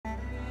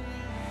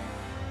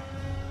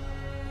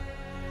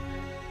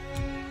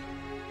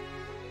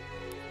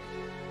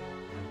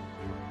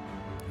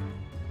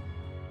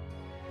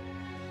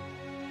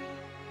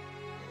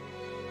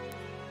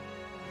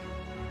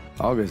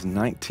August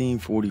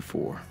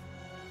 1944.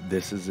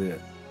 This is it.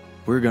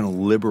 We're going to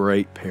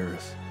liberate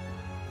Paris.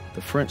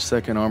 The French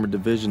 2nd Armored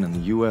Division and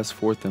the U.S.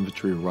 4th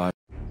Infantry arrived.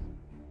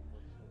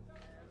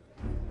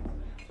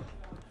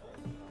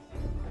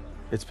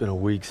 It's been a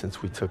week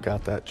since we took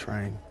out that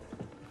train.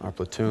 Our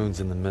platoon's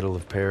in the middle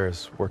of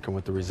Paris, working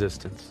with the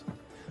resistance.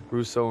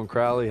 Rousseau and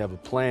Crowley have a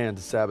plan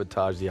to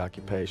sabotage the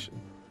occupation,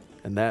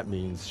 and that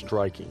means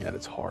striking at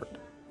its heart.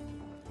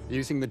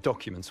 Using the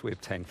documents we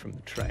obtained from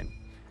the train,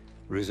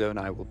 Rousseau and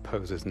I will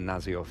pose as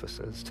Nazi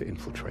officers to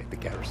infiltrate the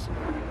garrison.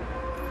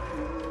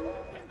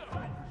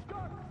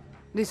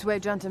 This way,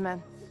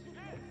 gentlemen.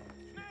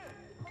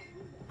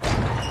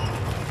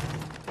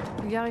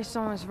 The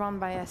garrison is run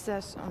by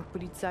SS and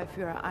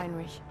Polizeiführer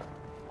Heinrich.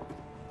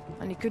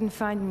 And he couldn't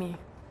find me.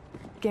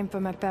 Came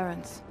for my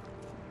parents.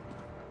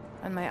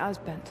 And my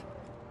husband.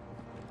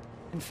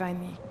 And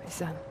finally, my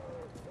son.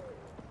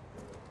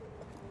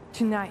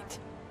 Tonight,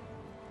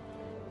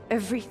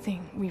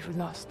 everything we've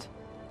lost,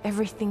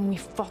 everything we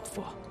fought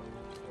for,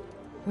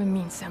 will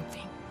mean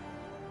something.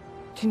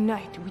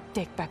 Tonight, we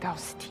take back our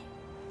city.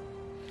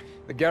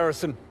 The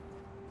garrison.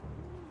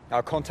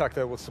 Our contact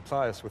there will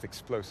supply us with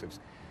explosives.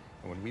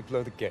 And when we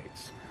blow the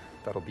gates,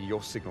 that'll be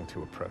your signal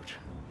to approach.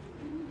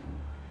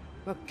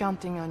 We're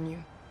counting on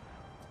you.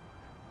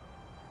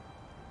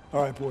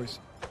 All right, boys.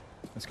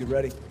 Let's get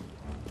ready.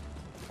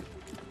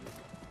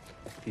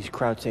 These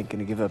Krauts ain't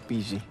gonna give up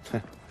easy.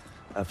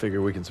 I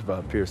figure we can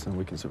survive Pearson,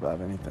 we can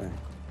survive anything.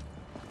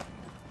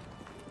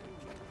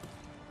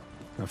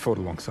 I fought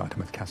alongside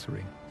him at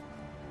Kasserine.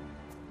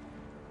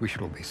 We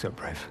should all be so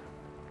brave.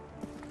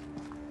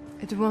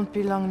 It won't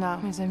be long now,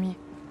 mes amis.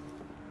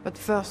 But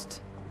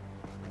first,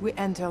 we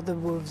enter the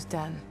wolves'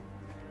 den.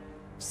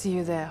 See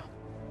you there.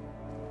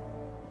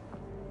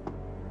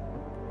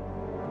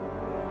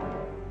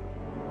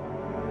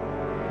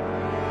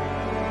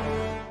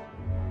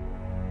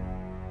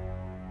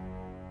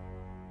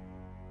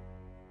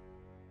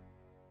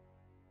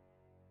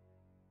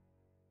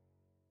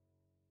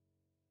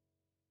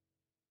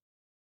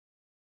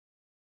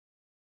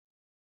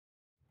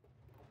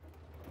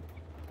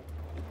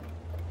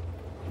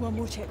 One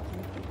more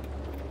checkpoint.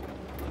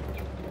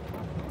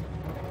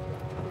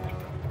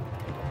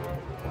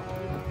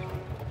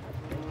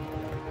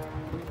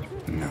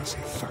 Nazi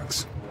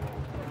thugs.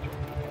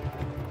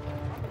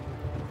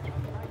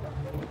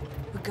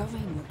 We're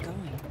going.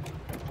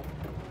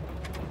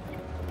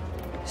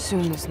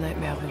 Soon this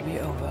nightmare will be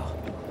over.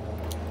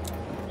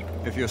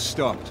 If you're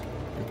stopped,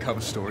 your cover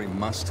story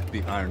must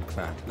be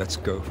ironclad. Let's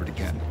go for it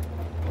again.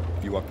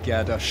 You are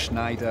Gerda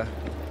Schneider,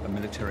 a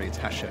military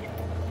attaché.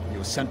 You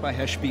were sent by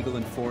Herr Spiegel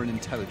and Foreign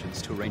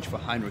Intelligence to arrange for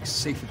Heinrich's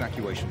safe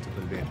evacuation to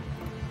Berlin.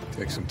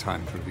 Take some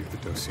time to review the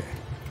dossier.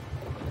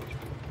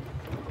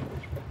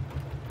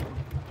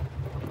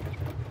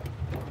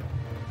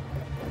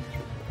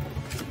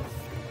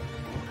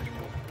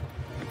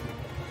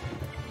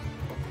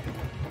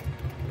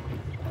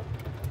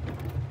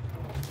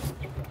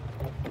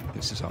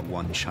 This is our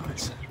one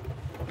chance.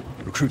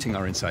 Recruiting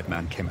our inside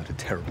man came at a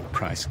terrible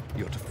price.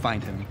 You're to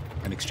find him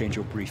and exchange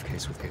your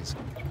briefcase with his.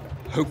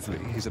 Hopefully,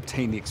 he's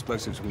obtained the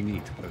explosives we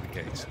need to blow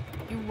the gates.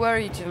 You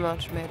worry too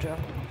much, Major.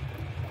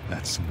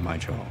 That's my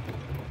job.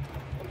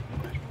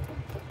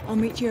 I'll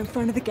meet you in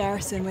front of the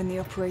garrison when the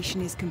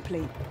operation is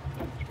complete.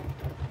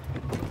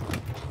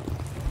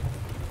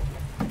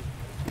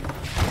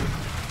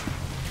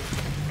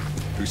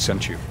 Who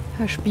sent you?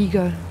 Herr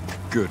Spiegel.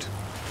 Good.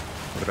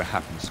 Whatever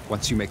happens,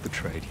 once you make the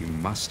trade, you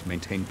must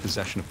maintain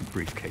possession of the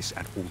briefcase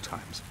at all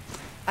times.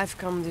 I've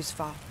come this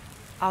far.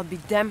 I'll be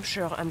damn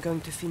sure I'm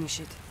going to finish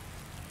it.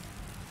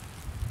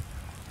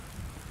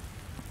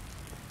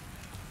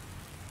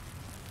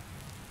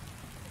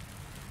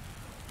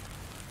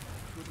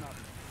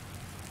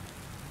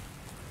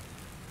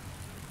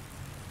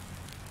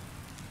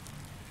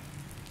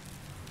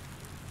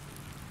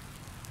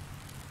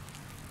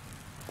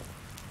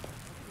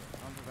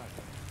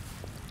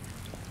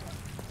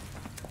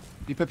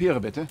 Die Papiere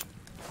bitte.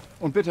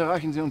 Und bitte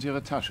reichen Sie uns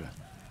Ihre Tasche.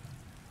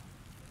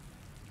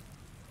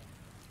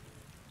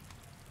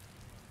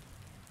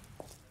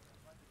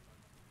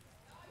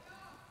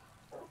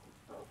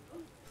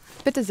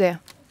 Bitte sehr.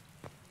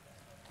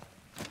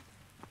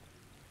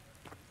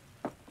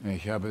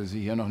 Ich habe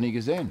Sie hier noch nie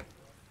gesehen.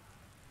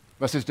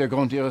 Was ist der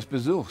Grund Ihres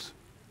Besuchs?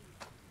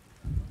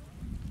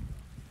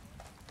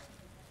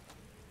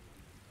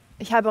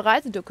 Ich habe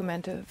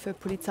Reisedokumente für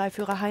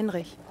Polizeiführer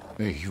Heinrich.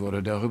 Ich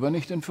wurde darüber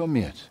nicht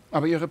informiert.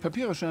 Aber Ihre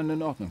Papiere scheinen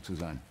in Ordnung zu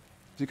sein.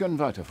 Sie können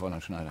weiter,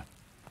 Fräulein Schneider.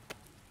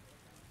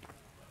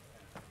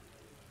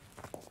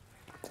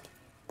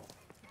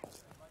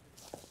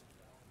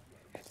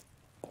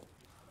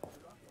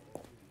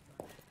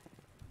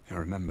 Now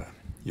remember,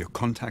 your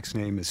contact's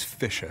name is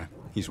Fischer.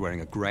 He's wearing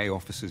a grey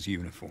officer's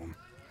uniform.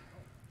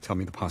 Tell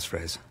me the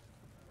passphrase.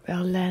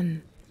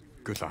 Berlin.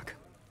 Good luck.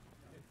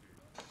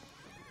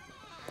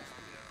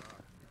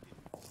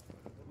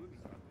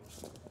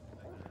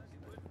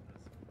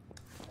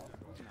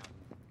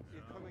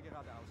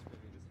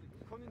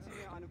 Können Sie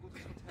mir ein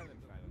gutes Hotel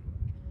empfehlen?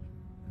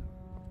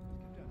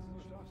 Es gibt ja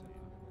eine Straße.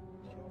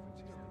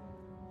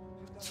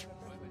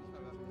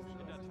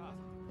 In der Tat.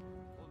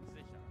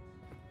 Unsicher.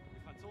 Die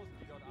Franzosen,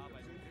 die dort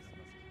arbeiten, wissen,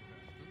 was sie gehört.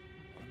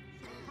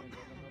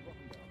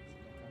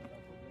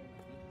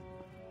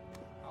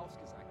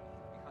 Ausgesagt.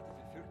 Ich hatte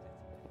befürchtet,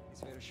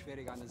 es wäre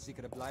schwieriger, eine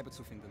sichere Bleibe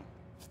zu finden.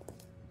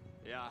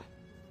 Ja,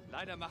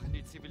 leider machen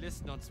die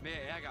Zivilisten uns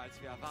mehr Ärger,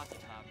 als wir erwartet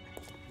haben. Der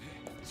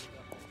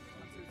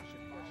französische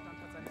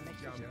Widerstand hat seine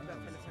nächtlichen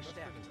Überfälle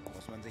verstärkt.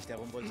 Muss man sich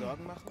darum wohl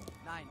Sorgen machen?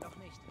 Nein, noch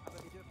nicht.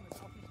 Aber wir dürfen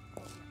es auch nicht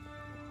ignorieren.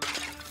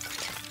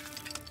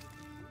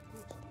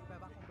 Gut, die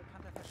Überwachung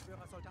bekannter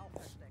Verschwörer sollte auch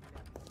verstärkt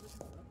werden. Wir müssen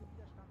so viele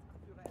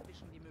Widerstandsanführer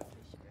erwischen wie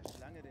möglich. Der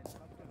Schlange den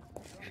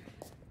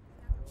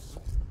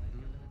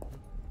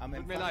Am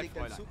Tut mir Empfang leid, liegt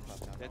ein Fräulein.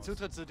 Zugfahrplan Der aus.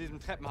 Zutritt zu diesem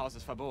Treppenhaus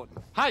ist verboten.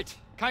 Halt!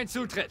 Kein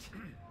Zutritt!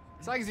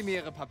 Zeigen Sie mir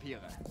Ihre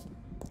Papiere.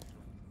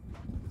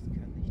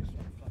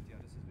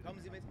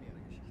 Kommen Sie mit mir.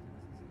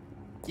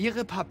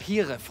 Ihre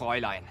Papiere,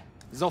 Fräulein.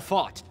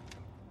 Sofort.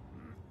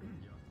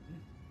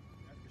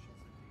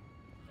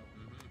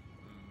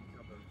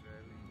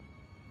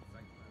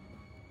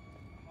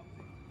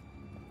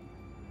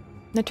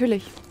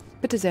 Natürlich.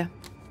 Bitte sehr.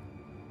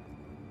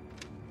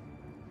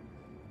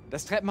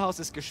 Das Treppenhaus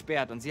ist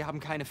gesperrt und Sie haben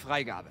keine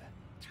Freigabe.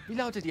 Wie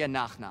lautet Ihr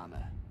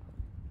Nachname?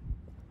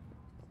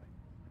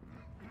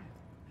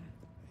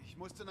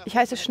 Ich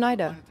heiße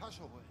Schneider.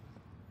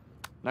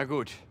 Na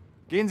gut.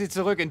 Gehen Sie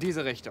zurück in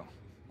diese Richtung.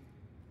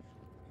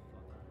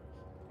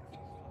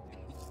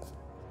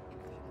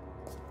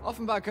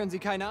 Offenbar können Sie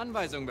keine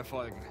Anweisungen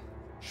befolgen.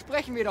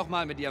 Sprechen wir doch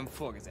mal mit Ihrem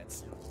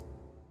Vorgesetzten.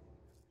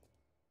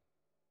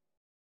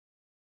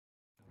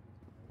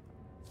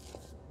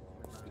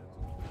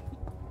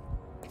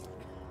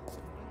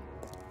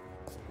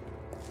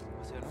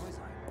 Muss ja neu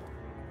sein.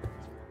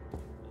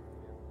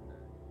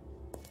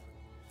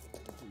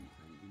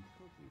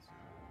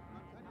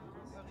 Man kann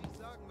in Paris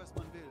sagen, was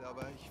man will,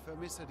 aber ich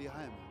vermisse die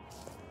Heimat.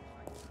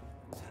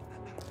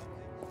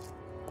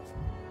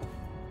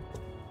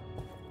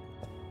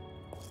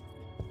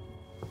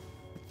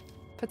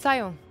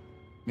 Verzeihung.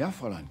 Ja,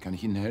 Fräulein, kann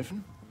ich Ihnen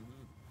helfen?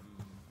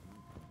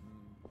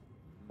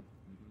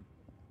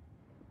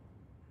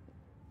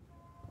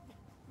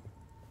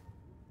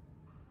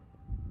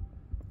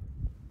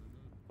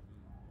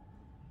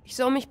 Ich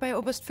soll mich bei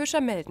Oberst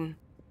Fischer melden.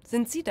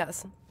 Sind Sie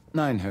das?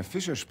 Nein, Herr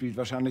Fischer spielt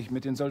wahrscheinlich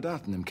mit den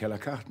Soldaten im Keller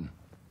Karten.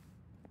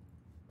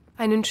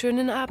 Einen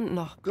schönen Abend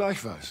noch.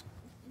 Gleichfalls.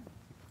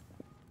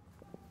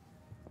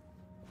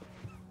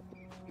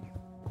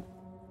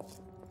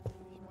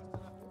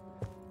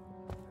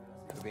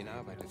 Für wen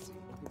arbeitet sie?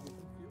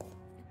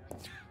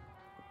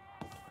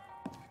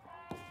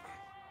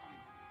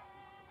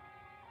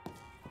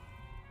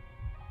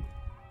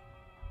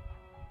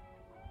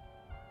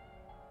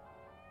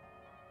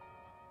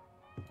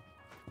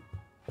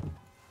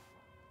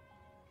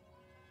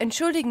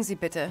 Entschuldigen Sie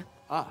bitte.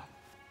 Ah,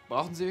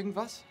 brauchen Sie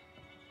irgendwas?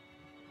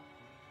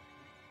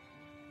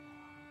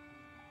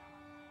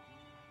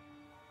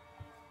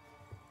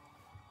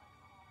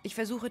 Ich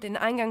versuche, den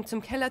Eingang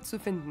zum Keller zu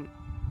finden.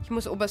 Ich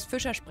muss Oberst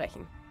Fischer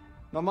sprechen.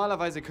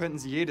 Normalerweise könnten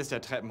Sie jedes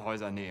der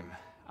Treppenhäuser nehmen.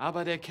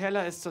 Aber der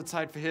Keller ist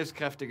zurzeit für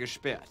Hilfskräfte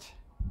gesperrt.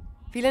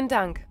 Vielen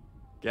Dank.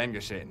 Gern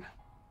geschehen.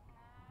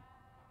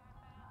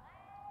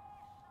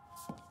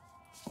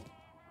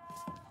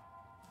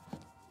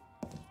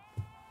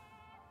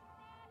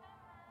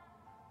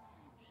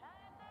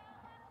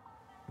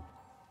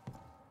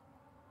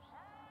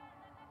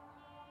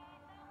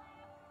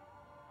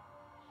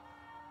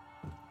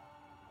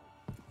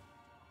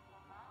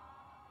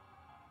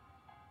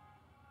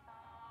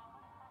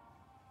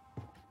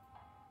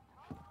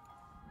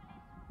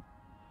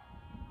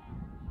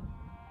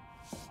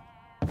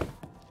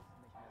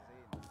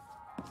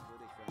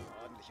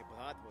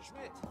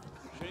 Schmidt!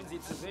 Schön, Sie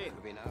zu sehen.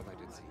 Für wen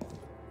arbeitet sie?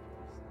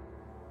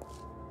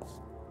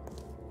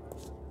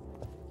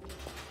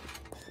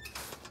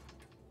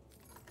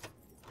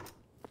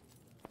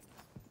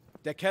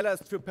 Der Keller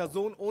ist für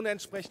Personen ohne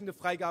entsprechende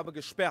Freigabe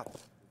gesperrt.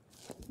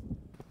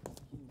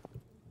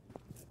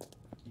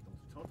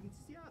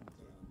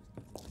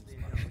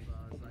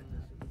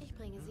 Ich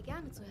bringe Sie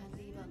gerne zu Herrn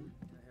Lieber.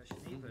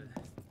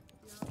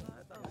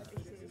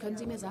 Können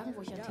Sie mir sagen,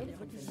 wo ich ein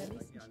Telefon finde? In der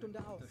nächsten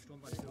Stunde auf.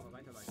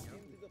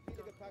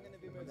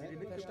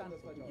 Verstanden.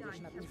 Wir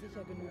schnappen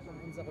sicher genug,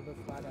 um unsere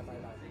Befrager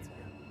beilassen zu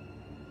können.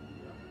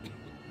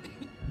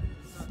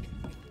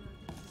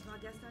 Das war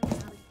gestern.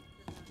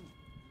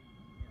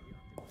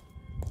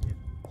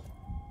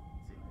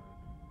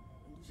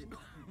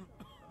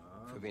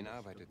 Für wen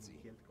arbeitet sie?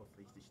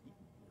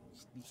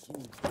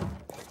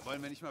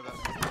 Wollen wir nicht mal was?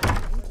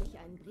 Endlich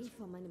einen Brief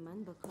von meinem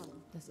Mann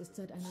bekommen. Das ist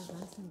seit einer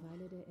ganzen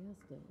Weile der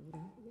erste,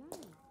 oder? Ja.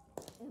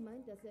 Er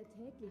meint, dass er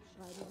täglich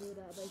schreiben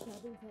würde, aber ich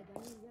habe im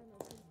vergangenen Jahr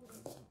noch nicht getan.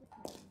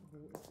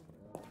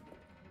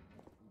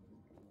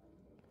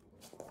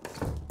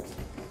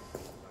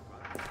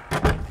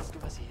 Weißt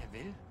du, was sie hier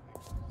will?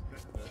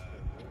 Der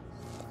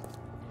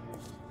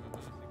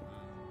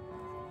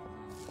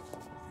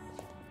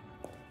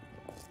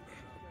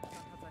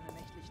hat seine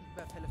nächtlichen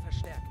Überfälle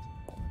verstärkt.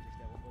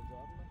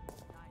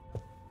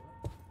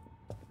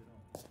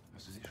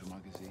 Hast du sie schon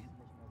mal gesehen?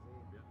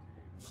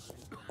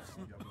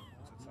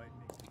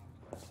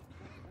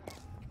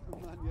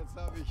 jetzt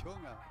habe ich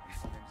Hunger.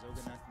 Von dem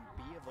sogenannten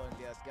Bier wollen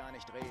wir erst gar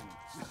nicht reden.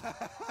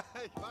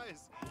 Ich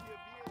weiß, Ihr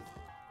Bier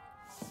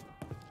ist...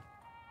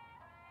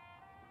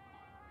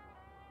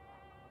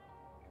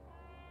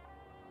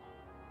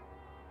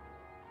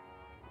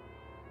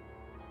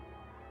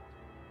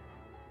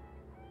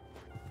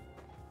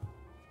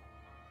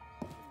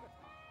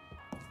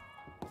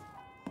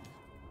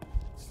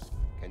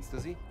 Kennst du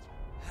sie?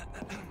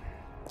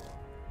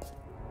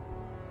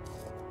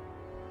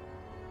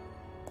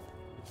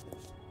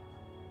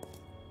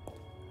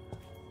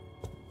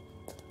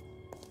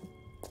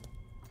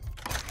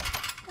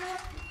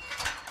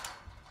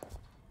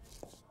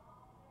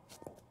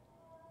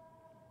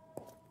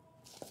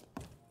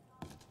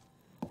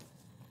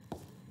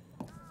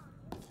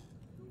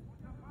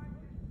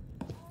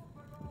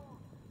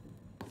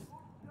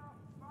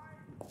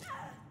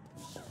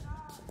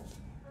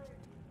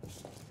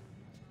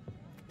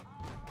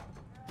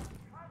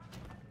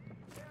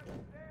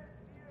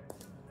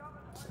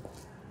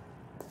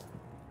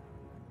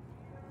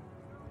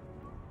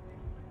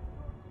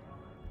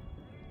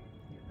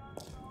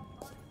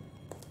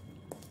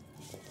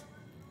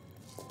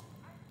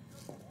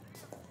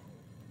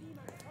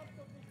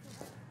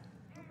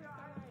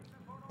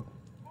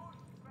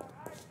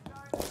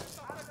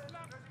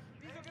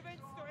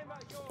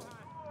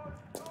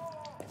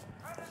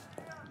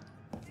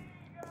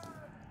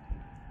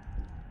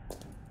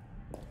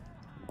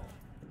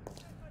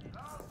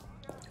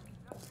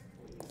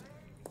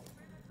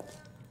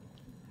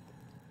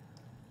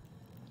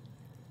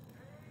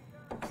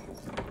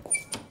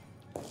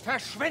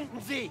 Verschwinden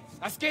Sie!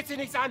 Das geht Sie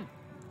nichts an!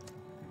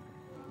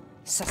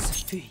 Ça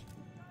suffit.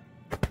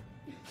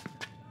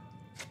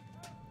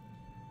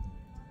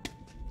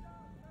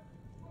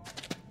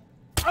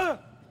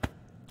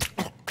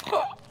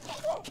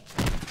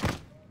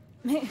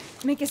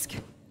 Mais qu'est-ce que...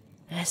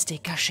 Restez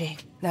cachés.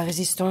 La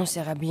résistance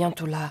sera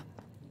bientôt là.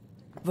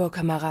 Vos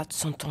camarades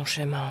sont en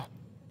chemin.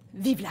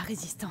 Vive la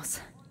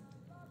résistance.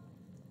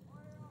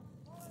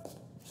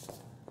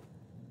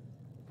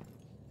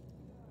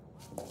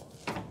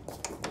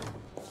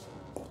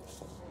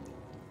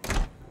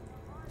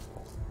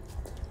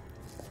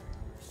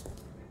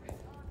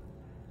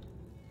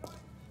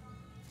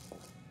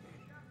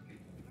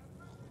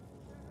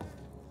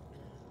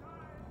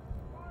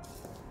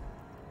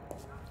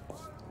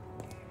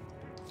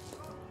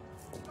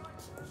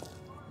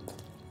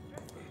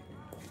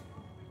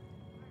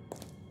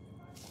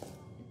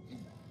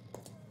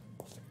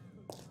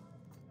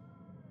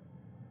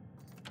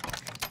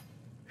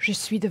 Je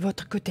suis de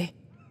votre côté.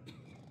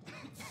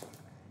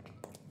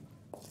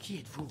 Qui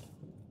êtes-vous?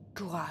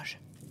 Courage.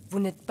 Vous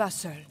n'êtes pas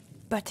seul.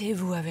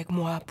 Battez-vous avec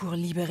moi pour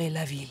libérer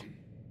la ville.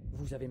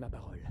 Vous avez ma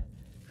parole.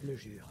 Je le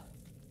jure.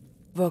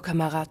 Vos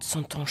camarades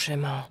sont en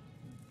chemin.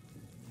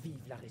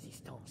 Vive la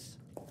résistance.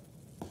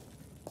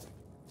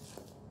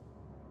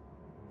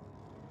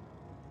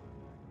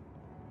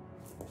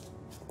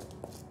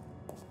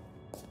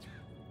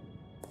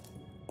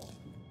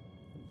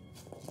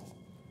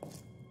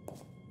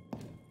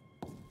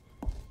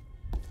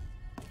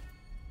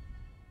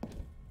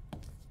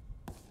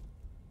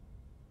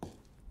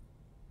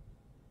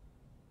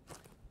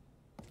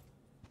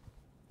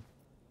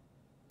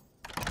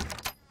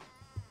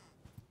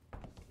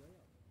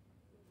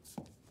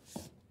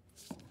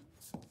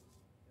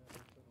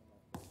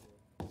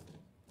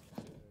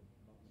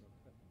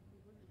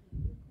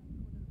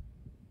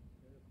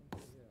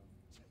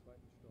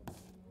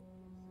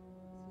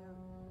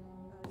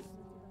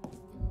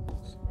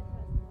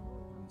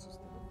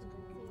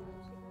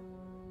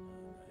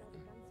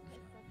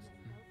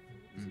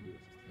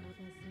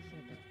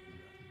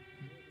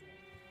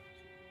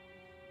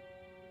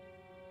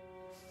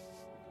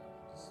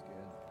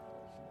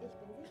 Ich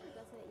bin sicher,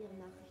 dass er Ihre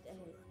Nachricht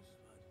erhält.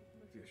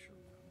 Wir schon.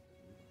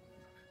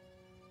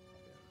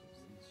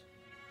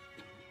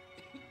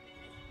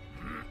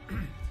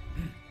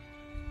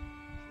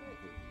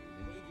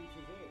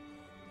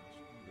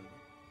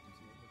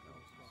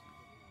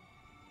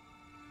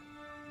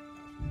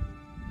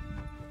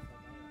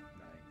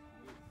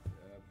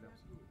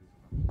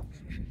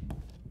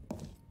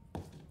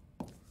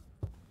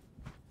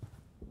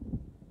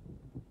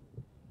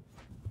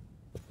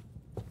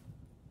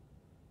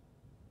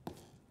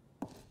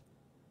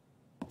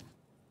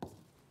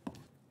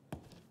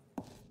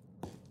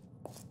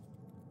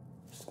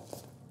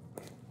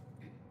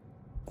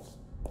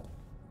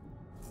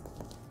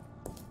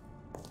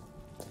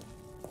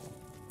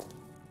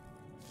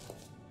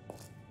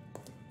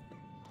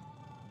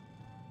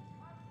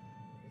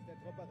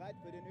 Bereit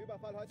für den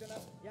Überfall heute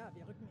Nacht? Ja,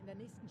 wir rücken in der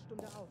nächsten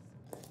Stunde aus.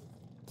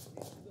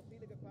 Nehmen Sie so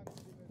viele Gefangene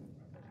wie möglich.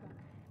 Verstanden.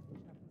 Wir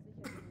schaffen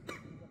sicher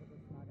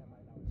unsere Lager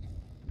bei Laut.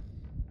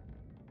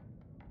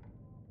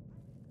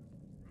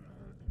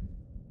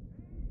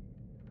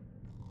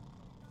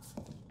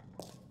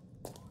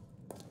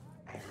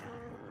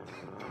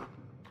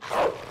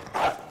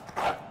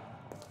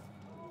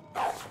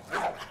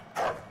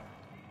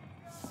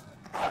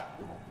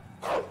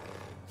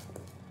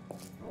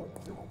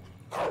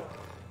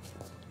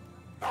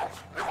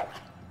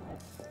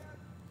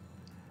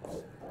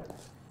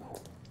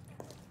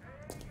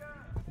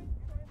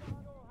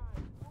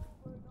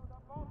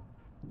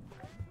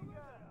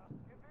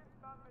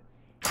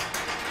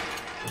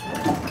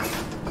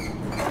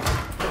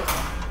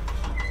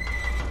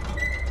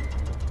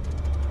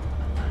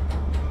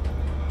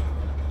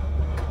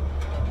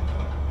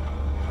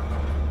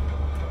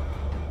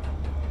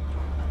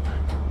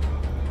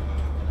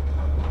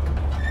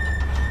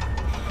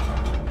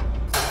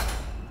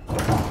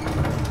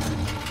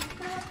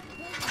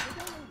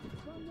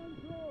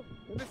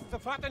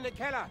 Sofort in den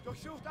Keller!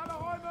 Durchsucht alle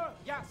Räume!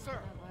 Ja,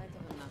 Sir!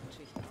 Weitere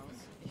Nachtschicht aus.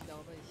 Ich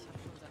glaube, ich habe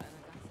schon seit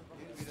einer ganzen Woche...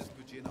 Gehen wir das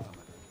Budget noch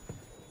einmal.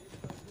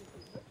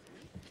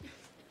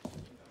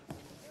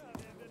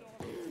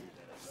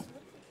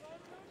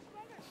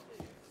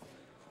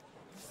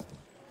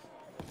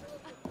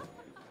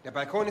 Der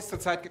Balkon ist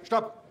zurzeit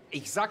Stopp!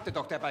 Ich sagte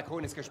doch, der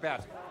Balkon ist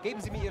gesperrt. Geben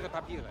Sie mir Ihre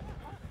Papiere.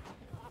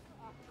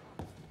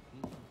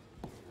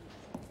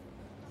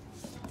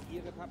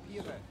 Ihre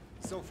Papiere.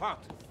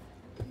 Sofort.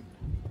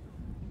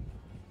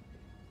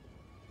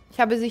 Ich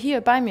habe sie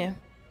hier bei mir.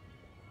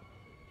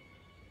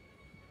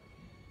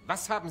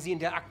 Was haben Sie in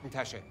der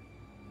Aktentasche?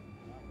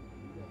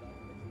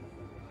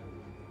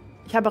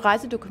 Ich habe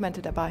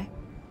Reisedokumente dabei.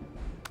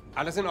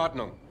 Alles in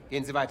Ordnung.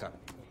 Gehen Sie weiter.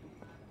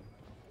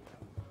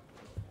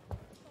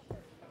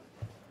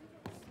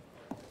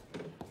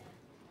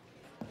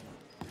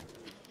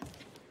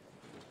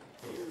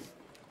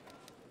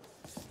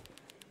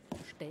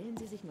 Stellen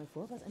Sie sich mal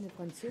vor, was eine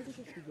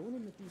französische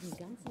Spionin mit diesen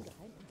ganzen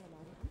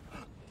Geheimunterlagen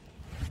an.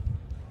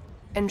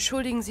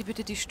 Entschuldigen Sie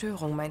bitte die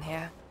Störung, mein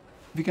Herr.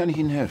 Wie kann ich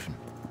Ihnen helfen?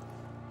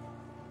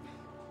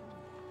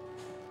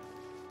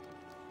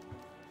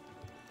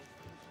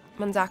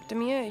 Man sagte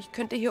mir, ich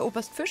könnte hier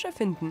Oberst Fischer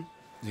finden.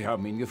 Sie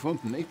haben ihn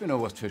gefunden. Ich bin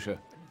Oberst Fischer.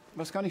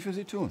 Was kann ich für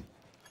Sie tun?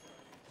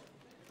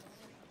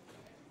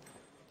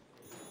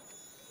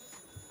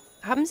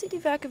 Haben Sie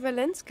die Werke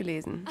Valenz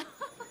gelesen?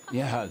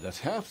 Ja,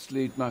 das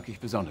Herbstlied mag ich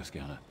besonders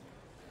gerne.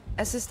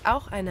 Es ist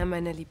auch einer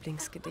meiner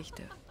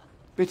Lieblingsgedichte.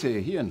 Bitte,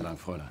 hier entlang,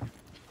 Fräulein.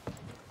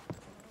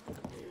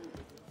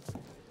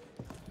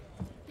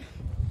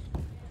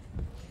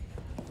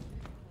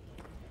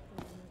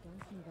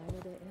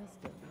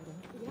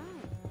 Ja,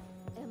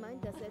 er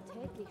meint, dass er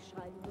täglich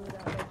schreiben würde,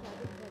 aber ich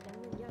habe im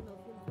vergangenen Jahr noch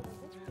 5 oder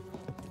 6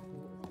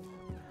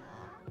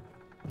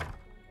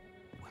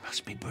 We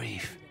must be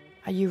brief.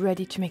 Are you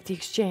ready to make the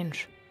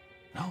exchange?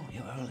 No,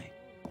 you're early.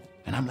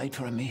 And I'm late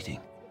for a meeting.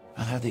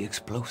 I'll have the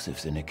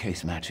explosives in a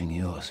case matching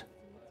yours.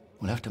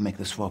 We'll have to make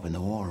the swap in the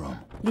war room.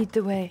 Lead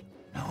the way.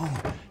 No,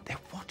 they're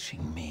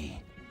watching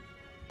me.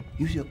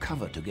 Use your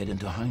cover to get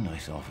into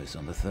Heinrich's office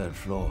on the 3rd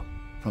floor.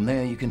 From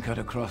there, you can cut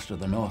across to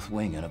the north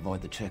wing and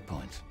avoid the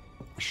checkpoints.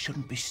 We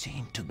shouldn't be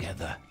seen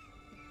together.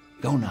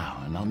 Go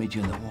now, and I'll meet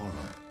you in the war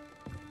room.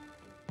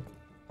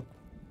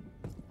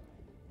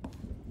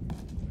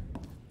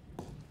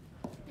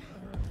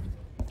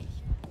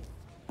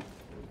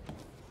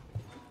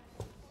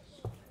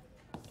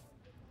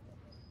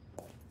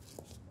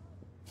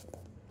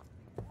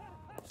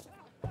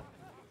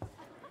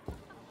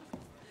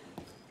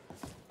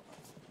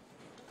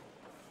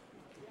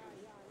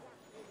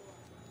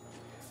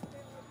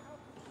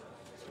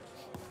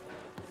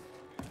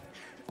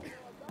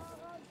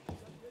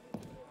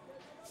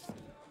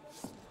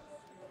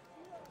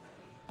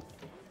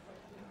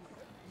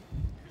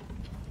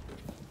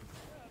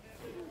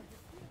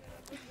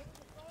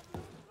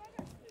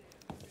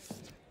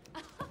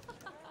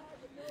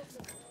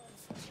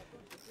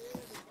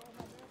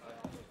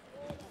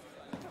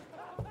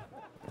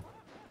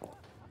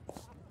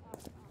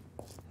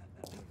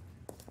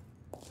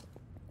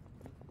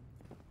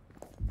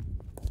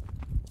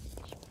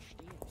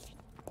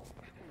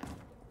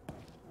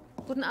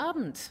 Guten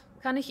Abend.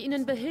 Kann ich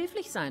Ihnen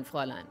behilflich sein,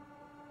 Fräulein?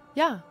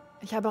 Ja,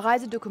 ich habe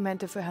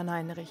Reisedokumente für Herrn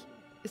Heinrich.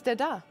 Ist er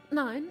da?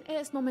 Nein, er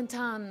ist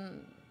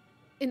momentan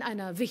in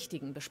einer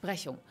wichtigen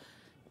Besprechung.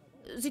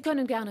 Sie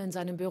können gerne in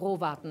seinem Büro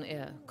warten,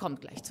 er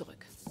kommt gleich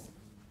zurück.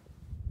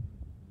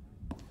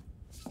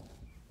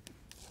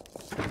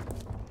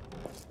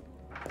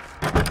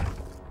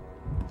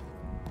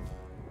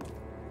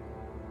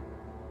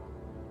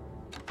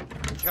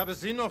 Ich habe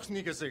Sie noch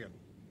nie gesehen.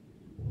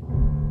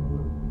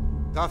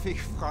 Darf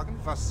ich fragen,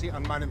 was Sie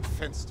an meinem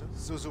Fenster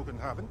zu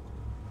suchen haben?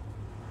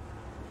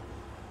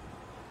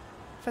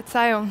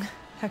 Verzeihung,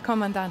 Herr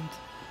Kommandant.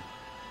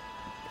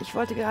 Ich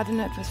wollte gerade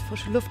nur etwas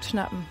frische Luft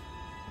schnappen.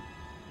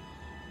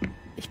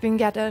 Ich bin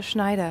Gerda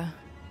Schneider.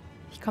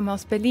 Ich komme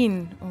aus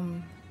Berlin,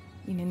 um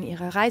Ihnen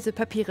Ihre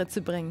Reisepapiere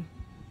zu bringen.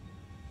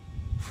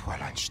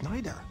 Fräulein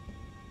Schneider?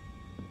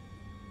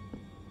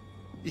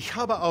 Ich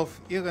habe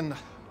auf Ihren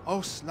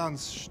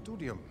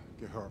Auslandsstudium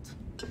gehört.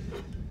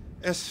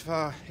 Es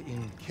war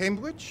in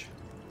Cambridge,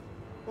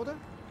 oder?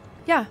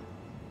 Ja,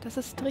 das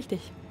ist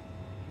richtig.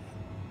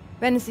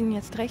 Wenn es Ihnen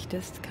jetzt recht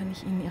ist, kann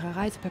ich Ihnen Ihre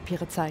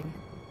Reisepapiere zeigen.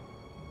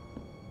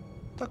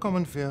 Da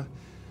kommen wir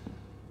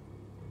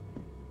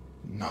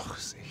noch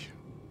sicher.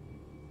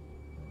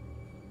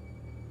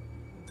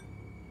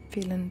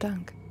 Vielen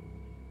Dank.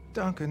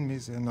 Danken mir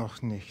sehr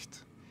noch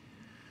nicht.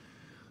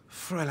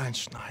 Fräulein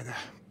Schneider.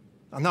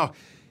 Now,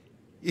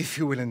 if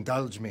you will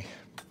indulge me,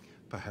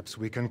 perhaps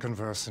we can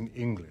converse in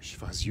English,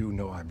 for as you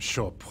know, I'm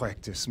sure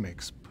practice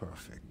makes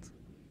perfect.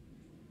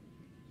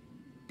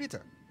 Bitte.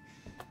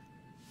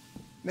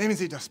 Nehmen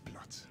Sie das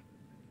Blatt.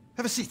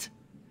 Have a seat.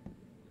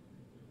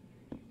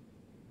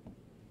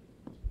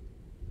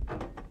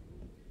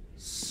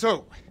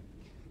 So,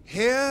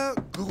 Herr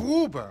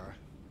Gruber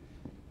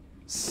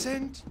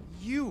sent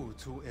you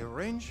to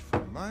arrange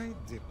for my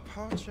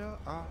departure.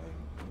 I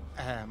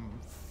am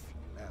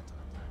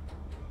flattered.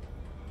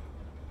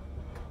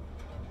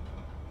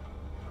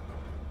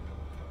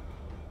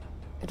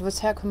 It was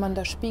Herr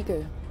Commander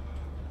Spiegel.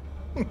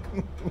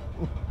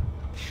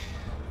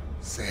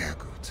 Sehr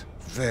gut.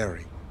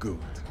 Very good.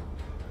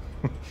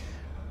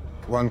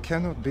 One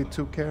cannot be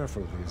too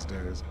careful these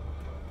days.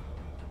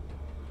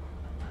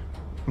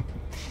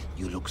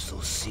 You look so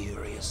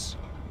serious.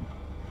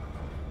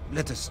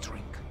 Let us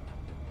drink.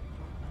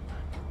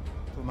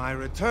 To my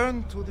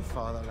return to the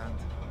fatherland.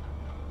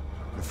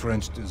 The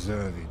French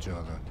deserve each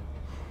other.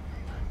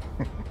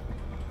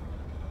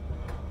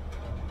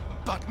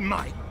 But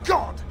my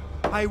God!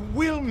 I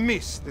will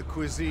miss the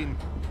cuisine.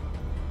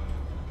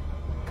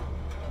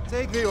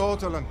 Take the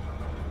ortolan.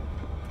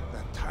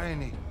 That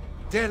tiny,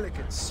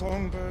 delicate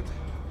songbird.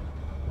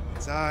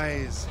 Its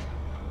eyes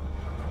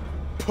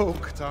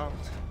poked out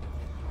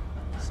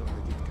so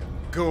that it can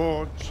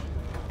gorge.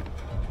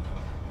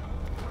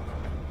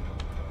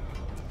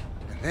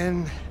 And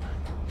then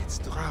it's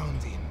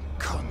drowned in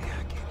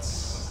cognac.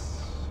 It's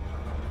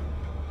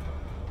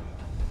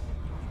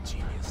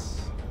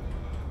ingenious.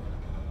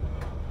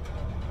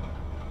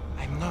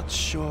 I'm not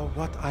sure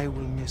what I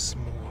will miss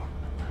more.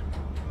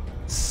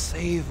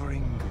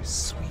 Savoring the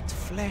sweet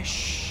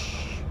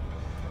flesh,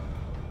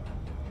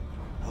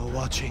 or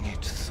watching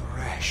it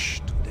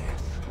thrash to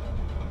death.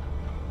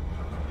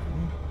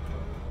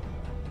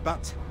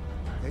 But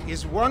there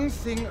is one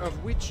thing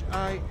of which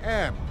I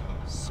am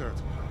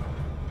certain.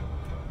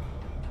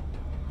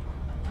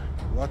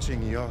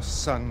 Watching your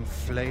son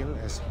flail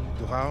as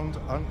he drowned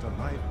under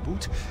my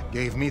boot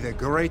gave me the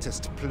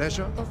greatest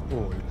pleasure of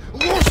all.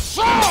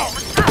 Rousseau!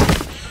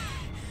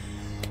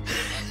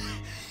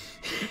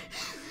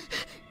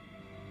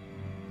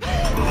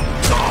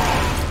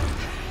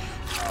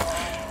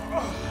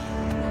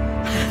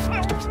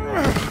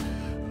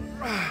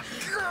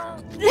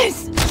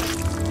 This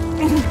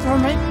is for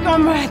my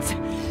comrades.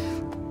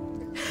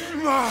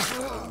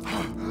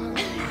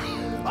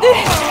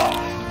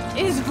 This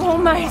is for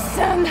my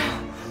son.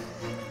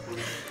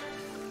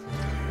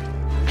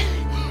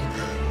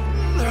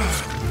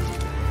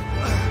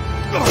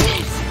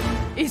 This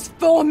is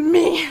for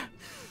me.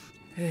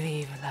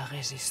 Vive la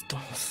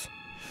résistance.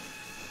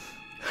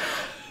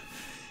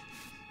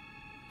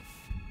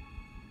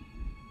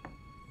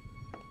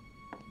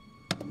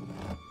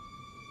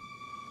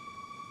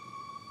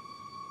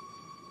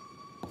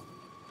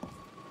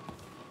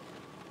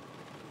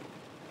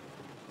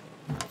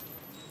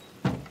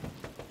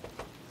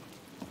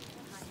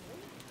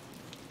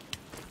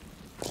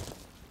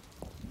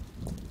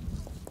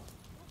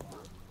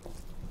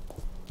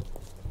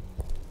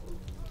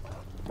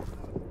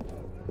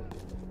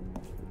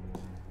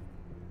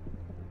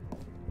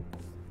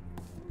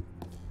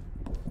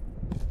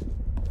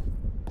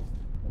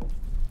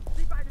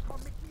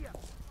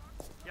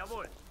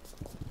 Jawohl.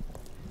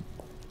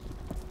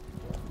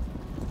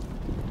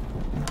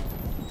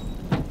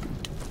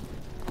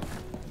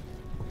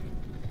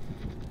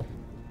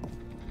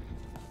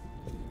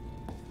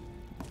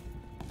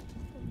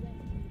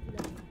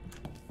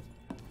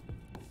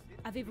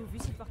 Avez-vous vu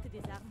s'il portait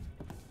des armes?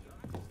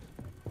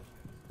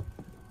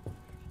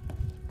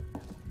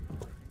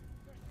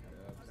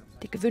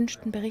 Die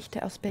gewünschten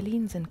Berichte aus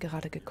Berlin sind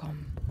gerade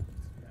gekommen.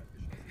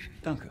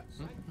 Danke.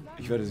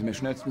 Ich werde sie mir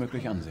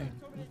schnellstmöglich ansehen.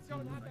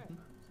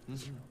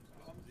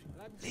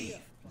 Leave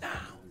now.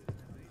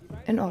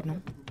 In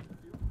Ordnung.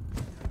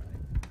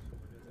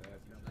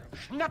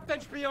 Schnappt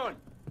den Spion!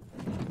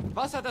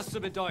 Was hat das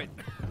zu bedeuten?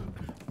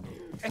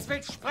 Es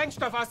will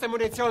Sprengstoff aus dem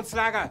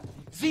Munitionslager.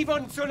 Sie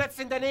wurden zuletzt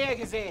in der Nähe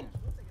gesehen.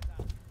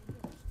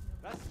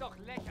 Das ist doch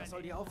lächerlich. Was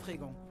soll die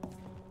Aufregung?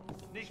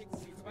 Nichts.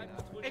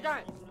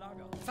 Egal.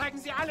 Zeigen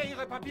Sie alle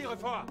Ihre Papiere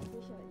vor.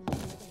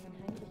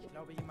 Ich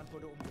glaube, jemand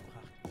wurde umgebracht.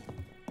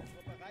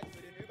 Bereit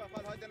für den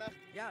Überfall heute Nacht?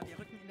 Ja, wir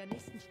rücken in der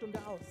nächsten Stunde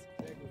aus.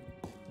 Sehr gut.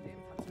 Der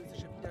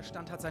französische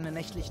Widerstand hat seine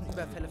nächtlichen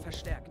Überfälle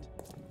verstärkt.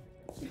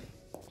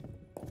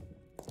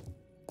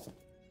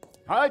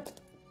 Halt!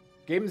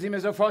 Geben Sie mir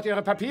sofort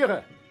Ihre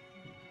Papiere!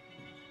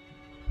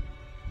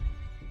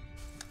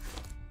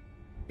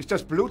 Ist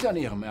das Blut an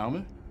Ihrem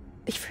Ärmel?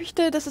 Ich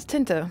fürchte, das ist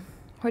Tinte.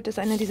 Heute ist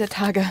einer dieser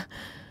Tage.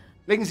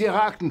 Legen Sie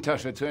Ihre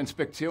Aktentasche zur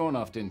Inspektion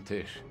auf den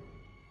Tisch.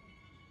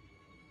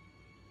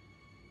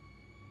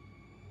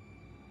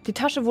 Die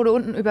Tasche wurde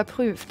unten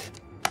überprüft.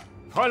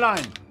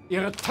 Fräulein,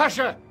 Ihre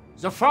Tasche!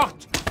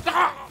 Sofort!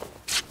 Da!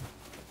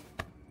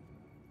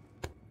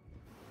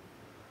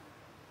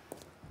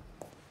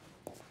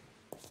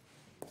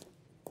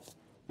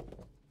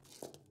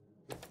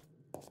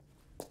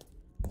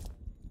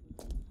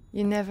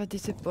 You never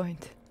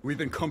disappoint. We've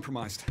been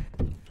compromised.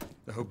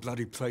 The whole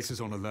bloody place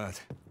is on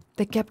alert.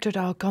 They captured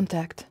our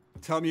contact.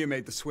 Tell me you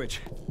made the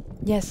switch.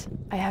 Yes,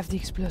 I have the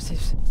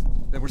explosives.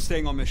 Then we're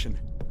staying on mission.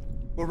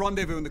 We'll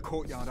rendezvous in the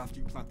courtyard after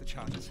you plant the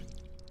charges.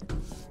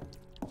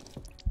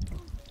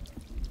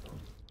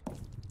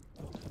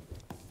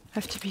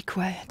 Have to be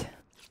quiet.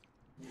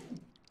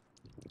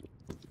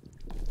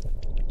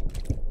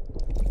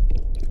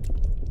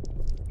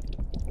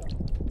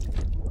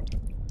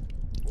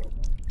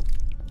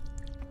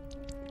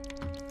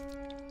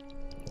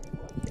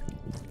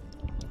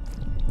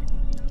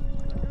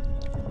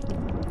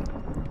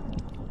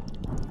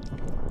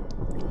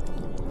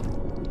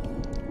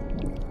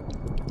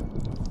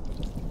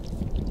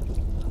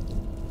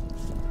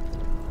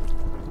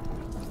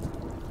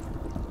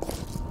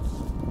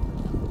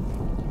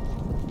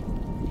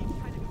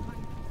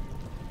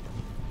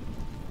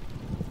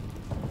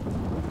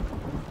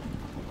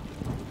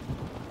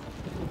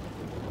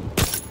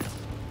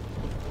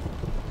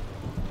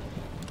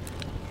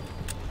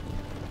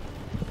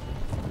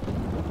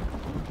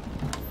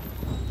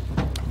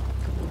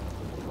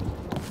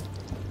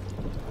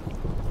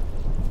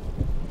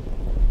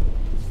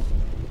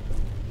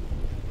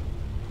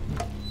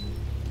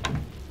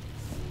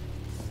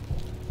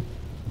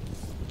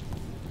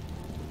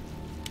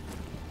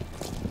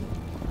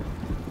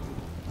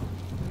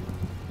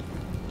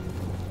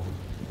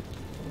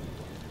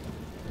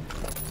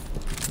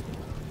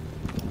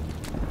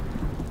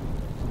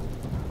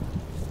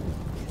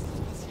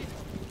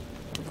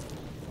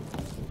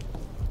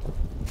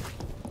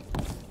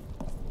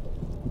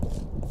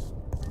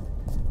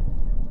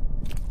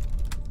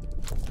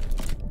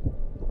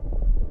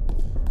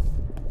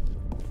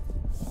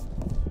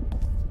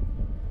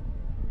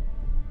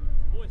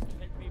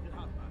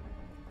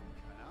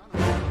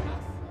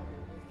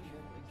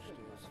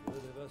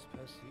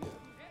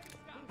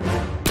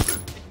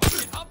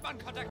 Den Hauptmann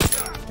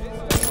kontaktieren!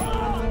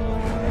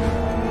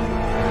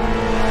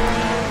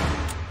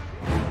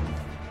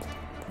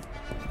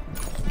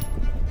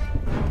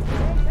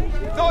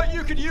 Thought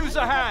you could use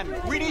a hand.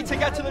 We need to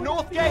get to the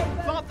north gate and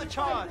plant the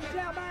charge.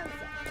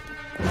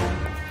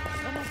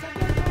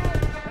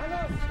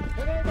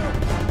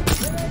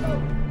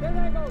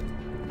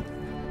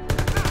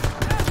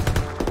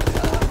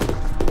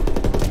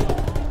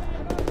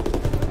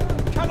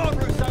 Come on,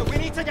 Russo. We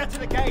need to get to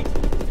the gate.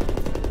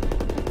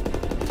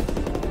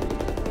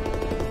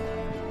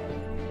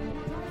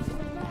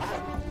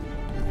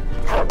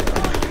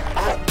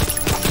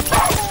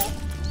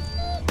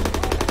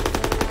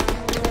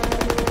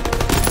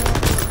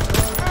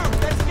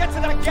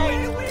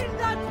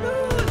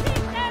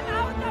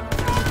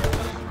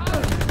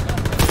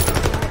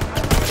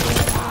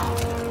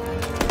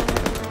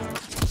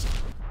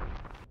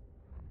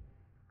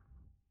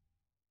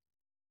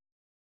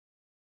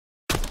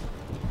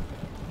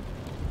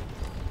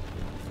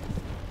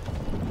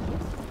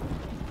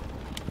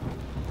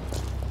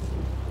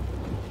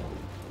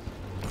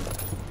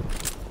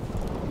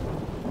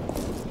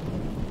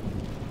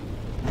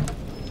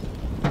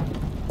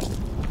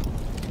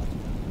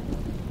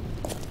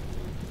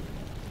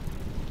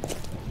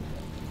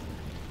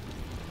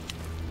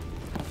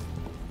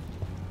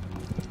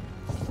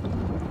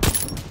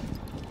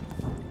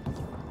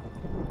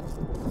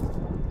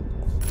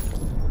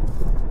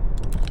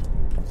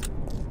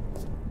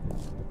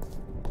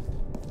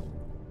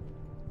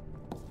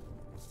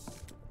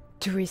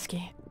 Too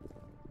risky.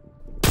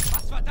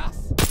 Was war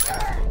das?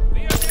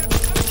 Wir werden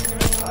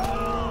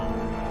abgehört.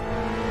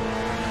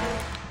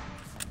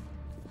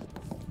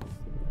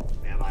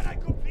 Wer war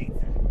dein Komplize?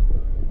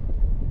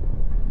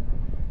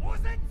 Wo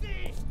sind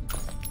Sie?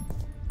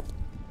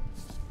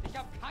 Ich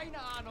habe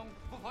keine Ahnung,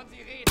 wovon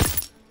Sie reden.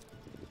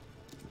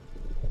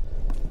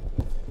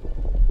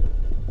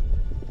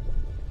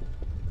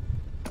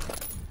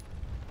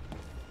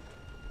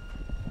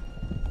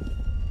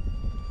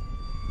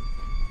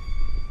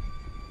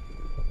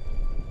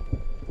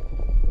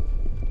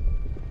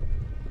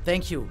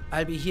 Thank you.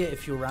 I'll be here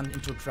if you run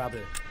into trouble.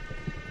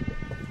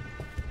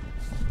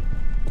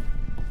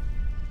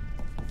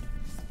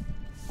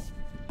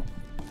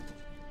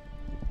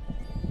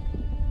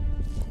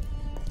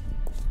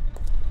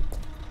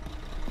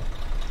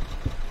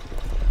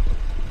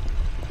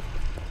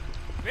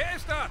 Wer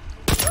ist da?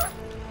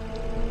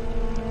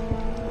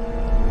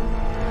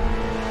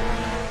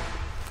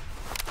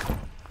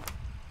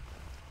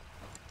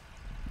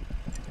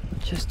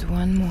 Just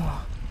one more.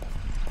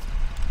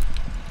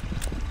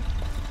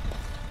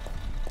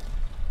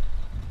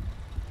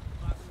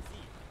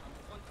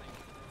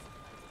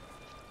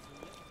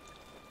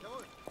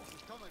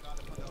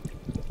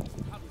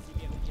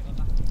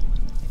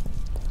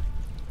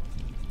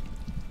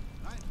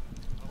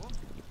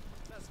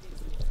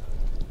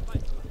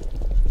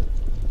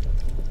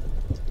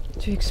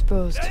 Too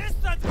exposed.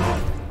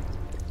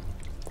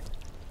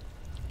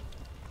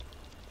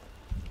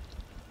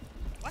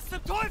 Was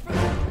zum Teufel?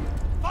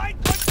 Feind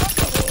und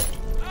Doppel!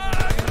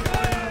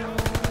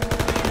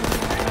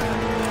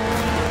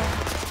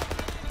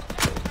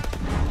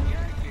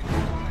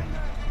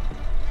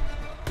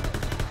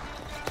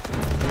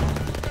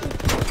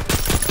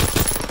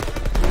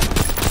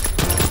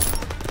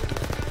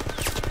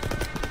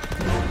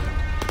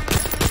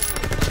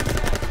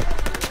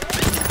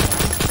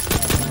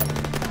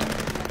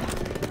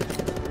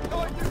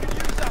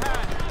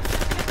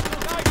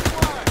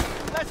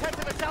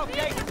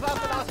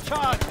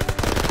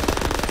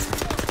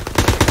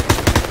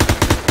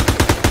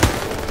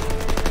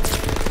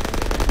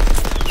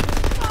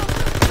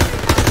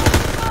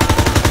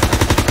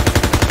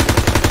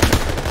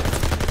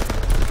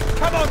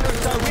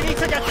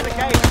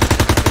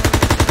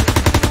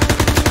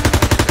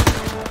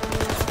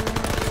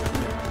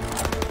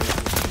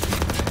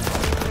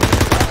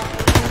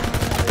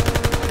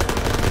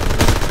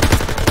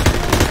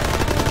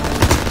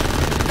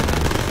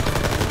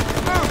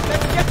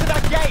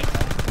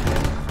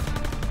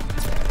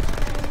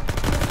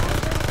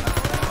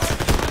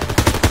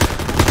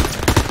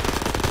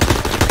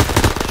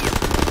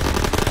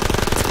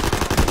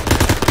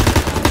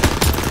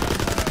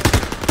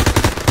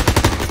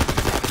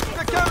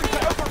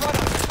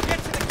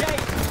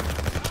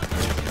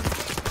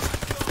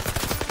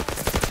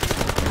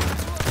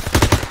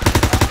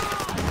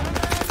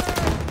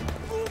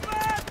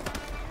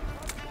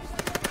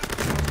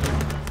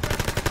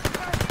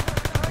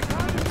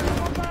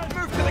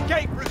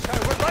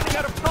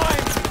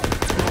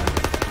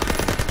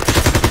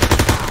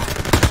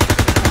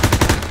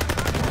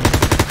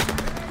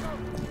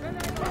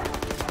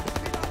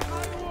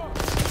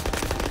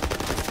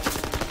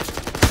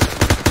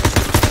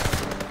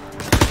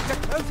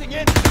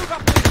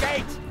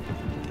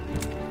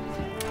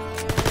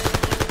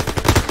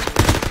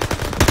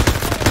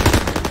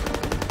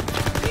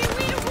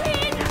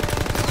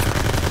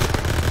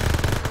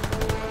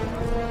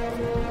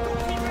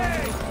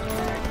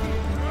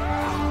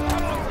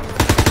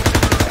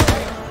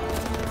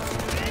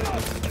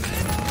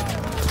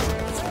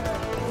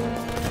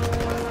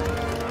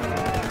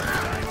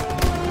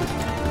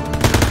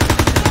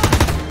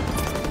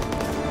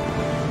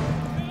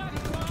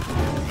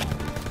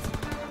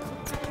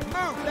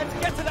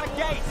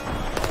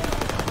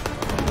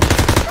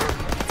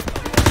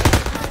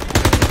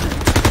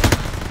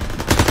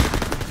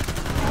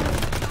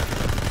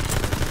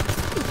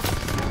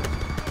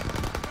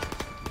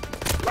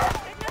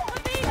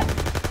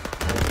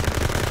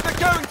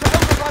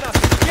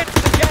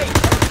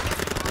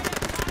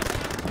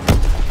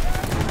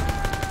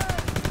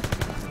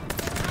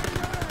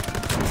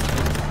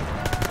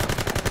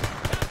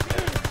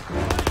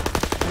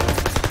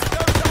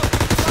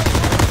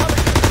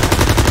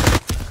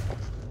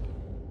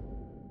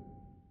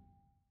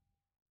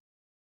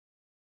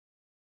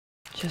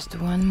 Just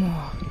one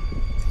more.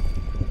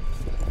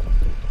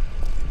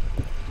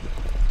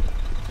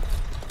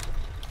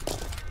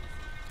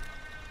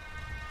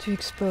 Too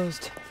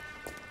exposed.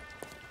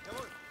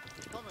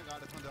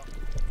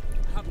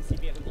 Haben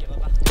Sie während Ihrer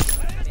Wacht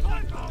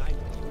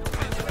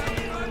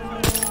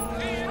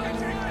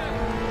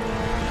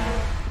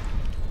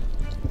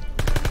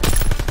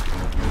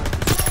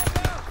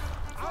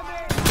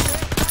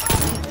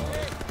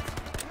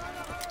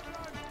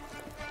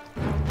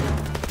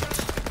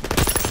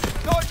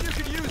Thought you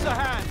could use a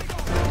hand.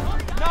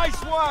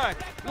 Nice work.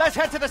 Let's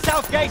head to the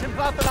south gate and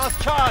plant the last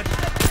charge.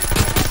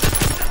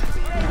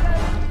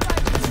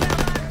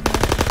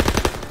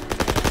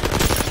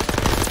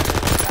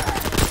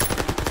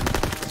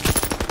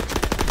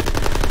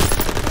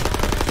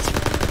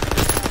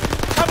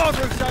 Come on,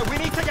 Russo. We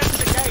need to get to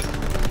the gate.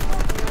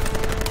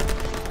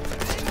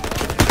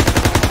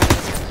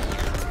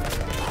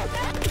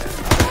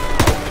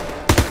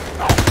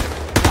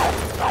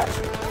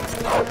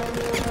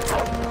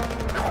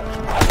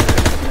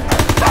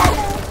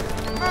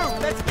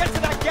 Move! Let's get to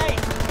that gate!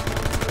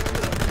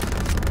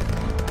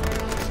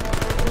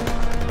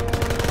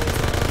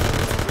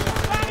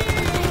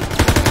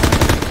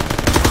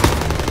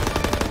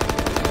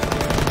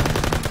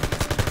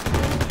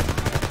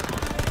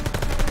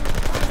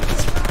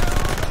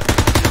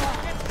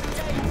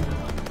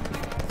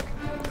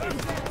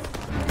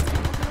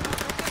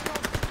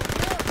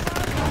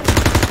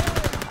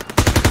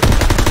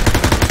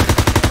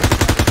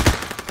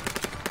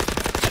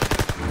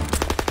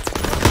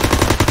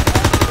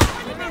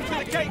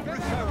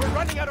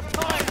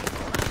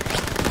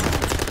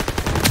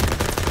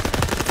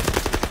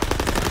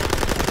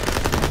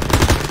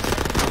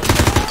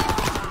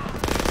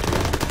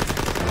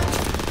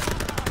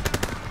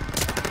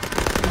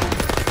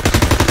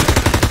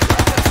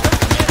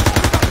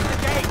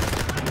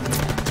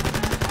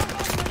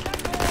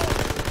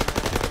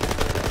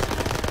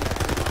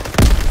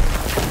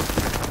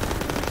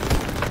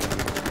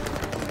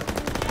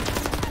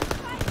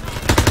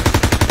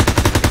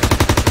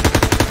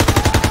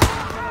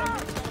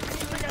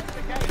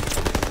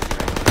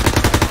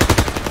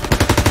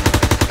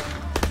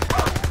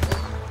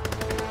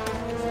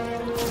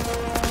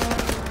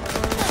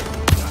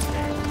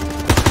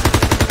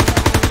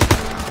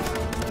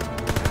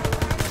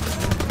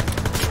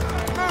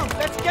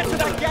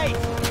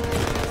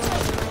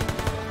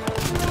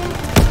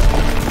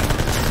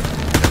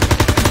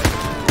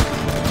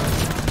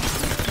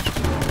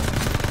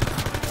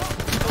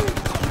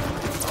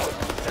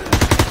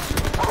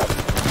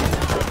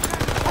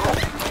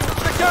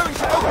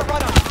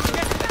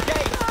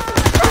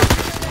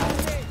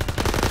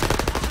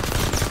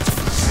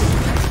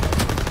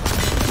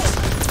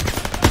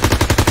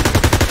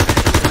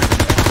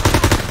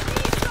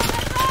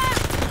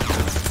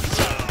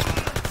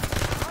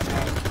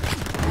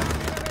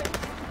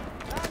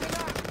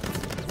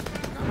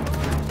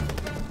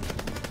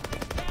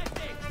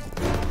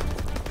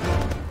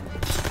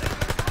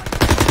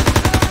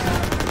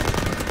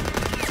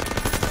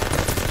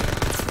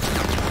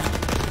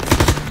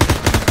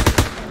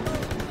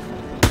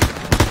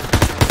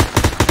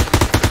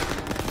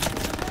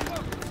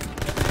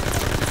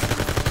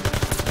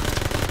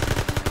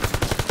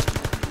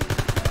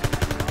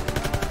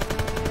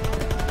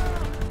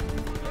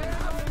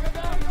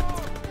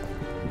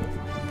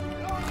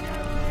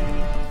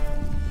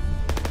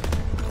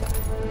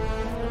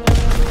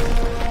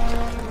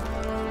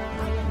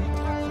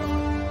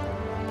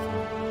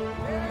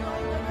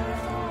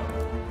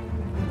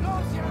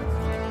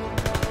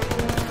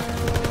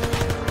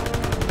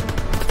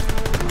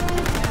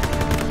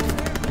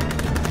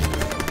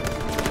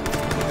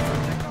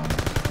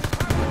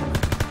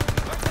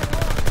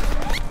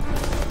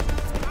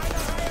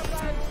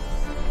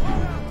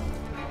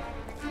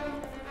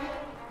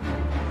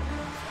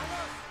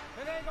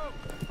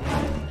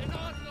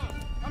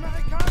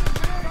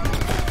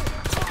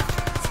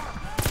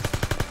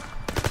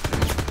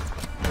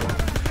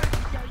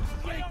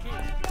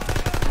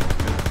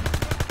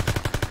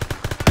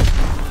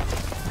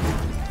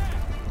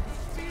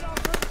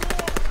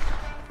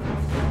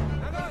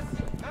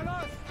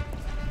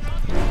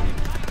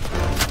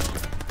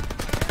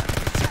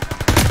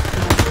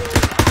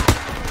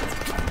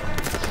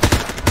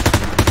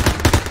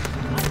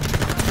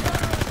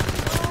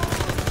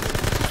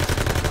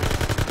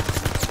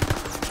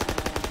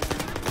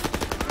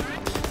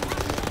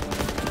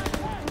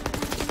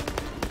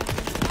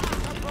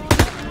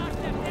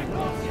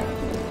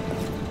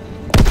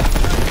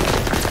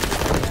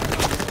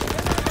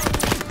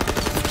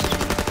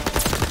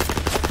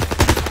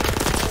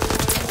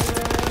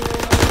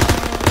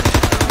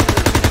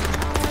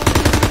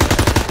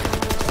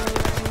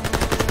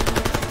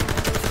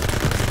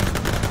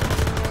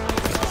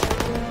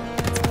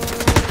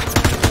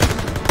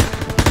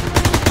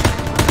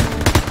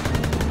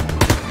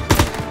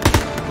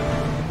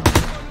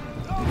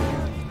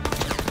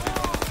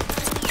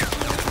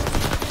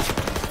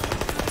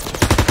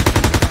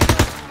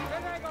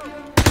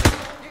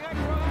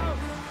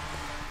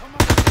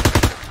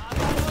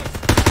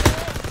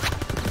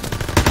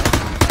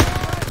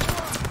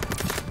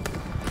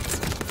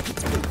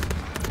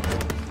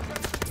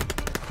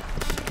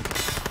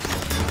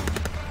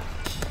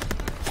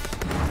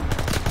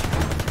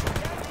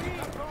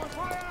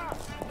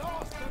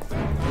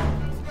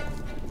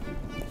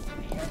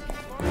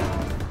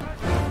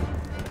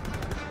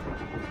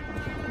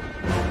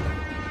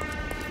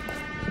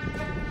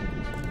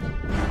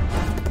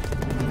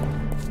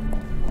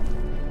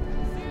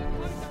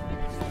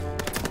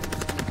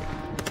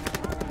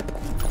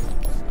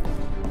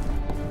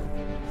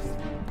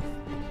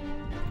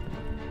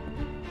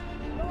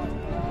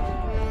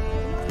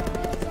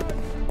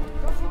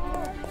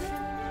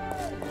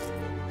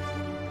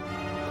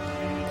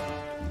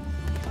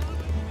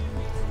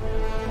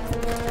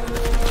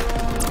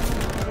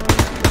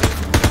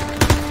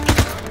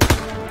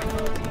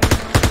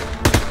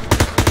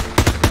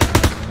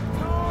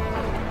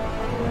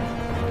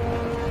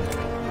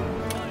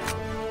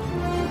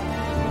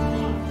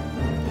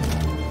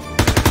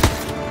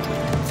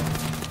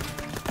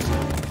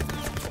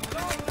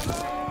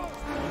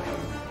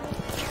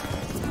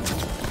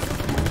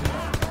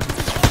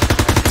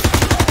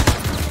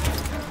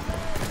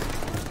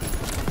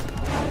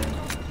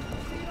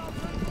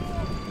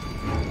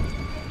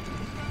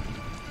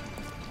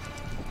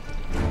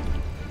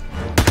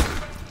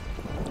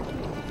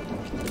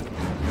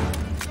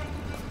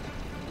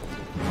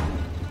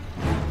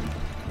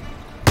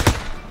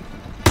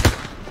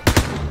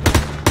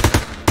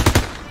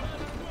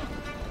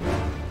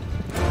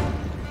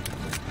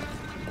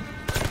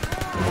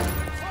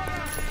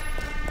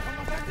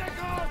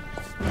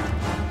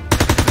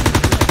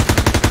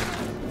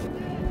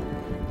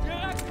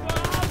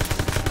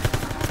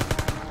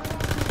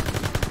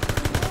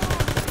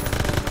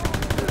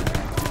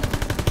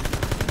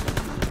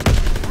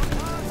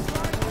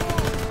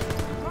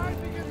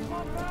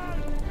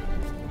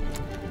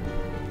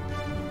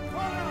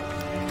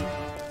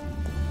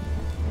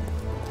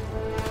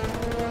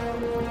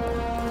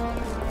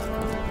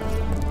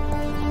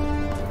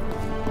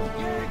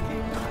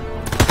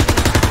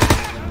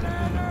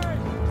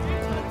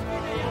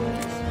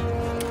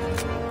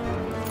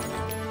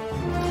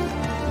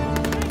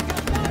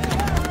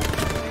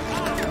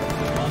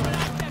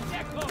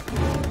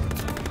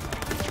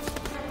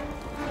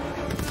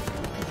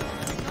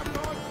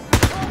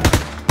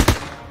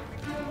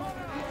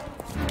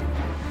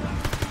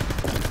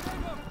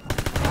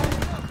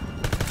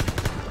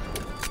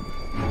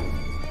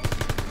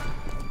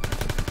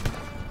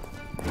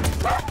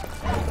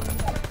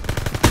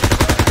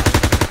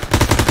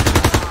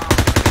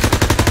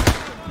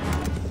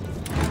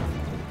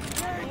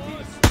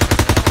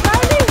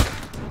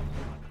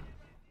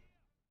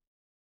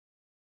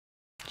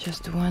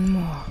 Just one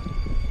more.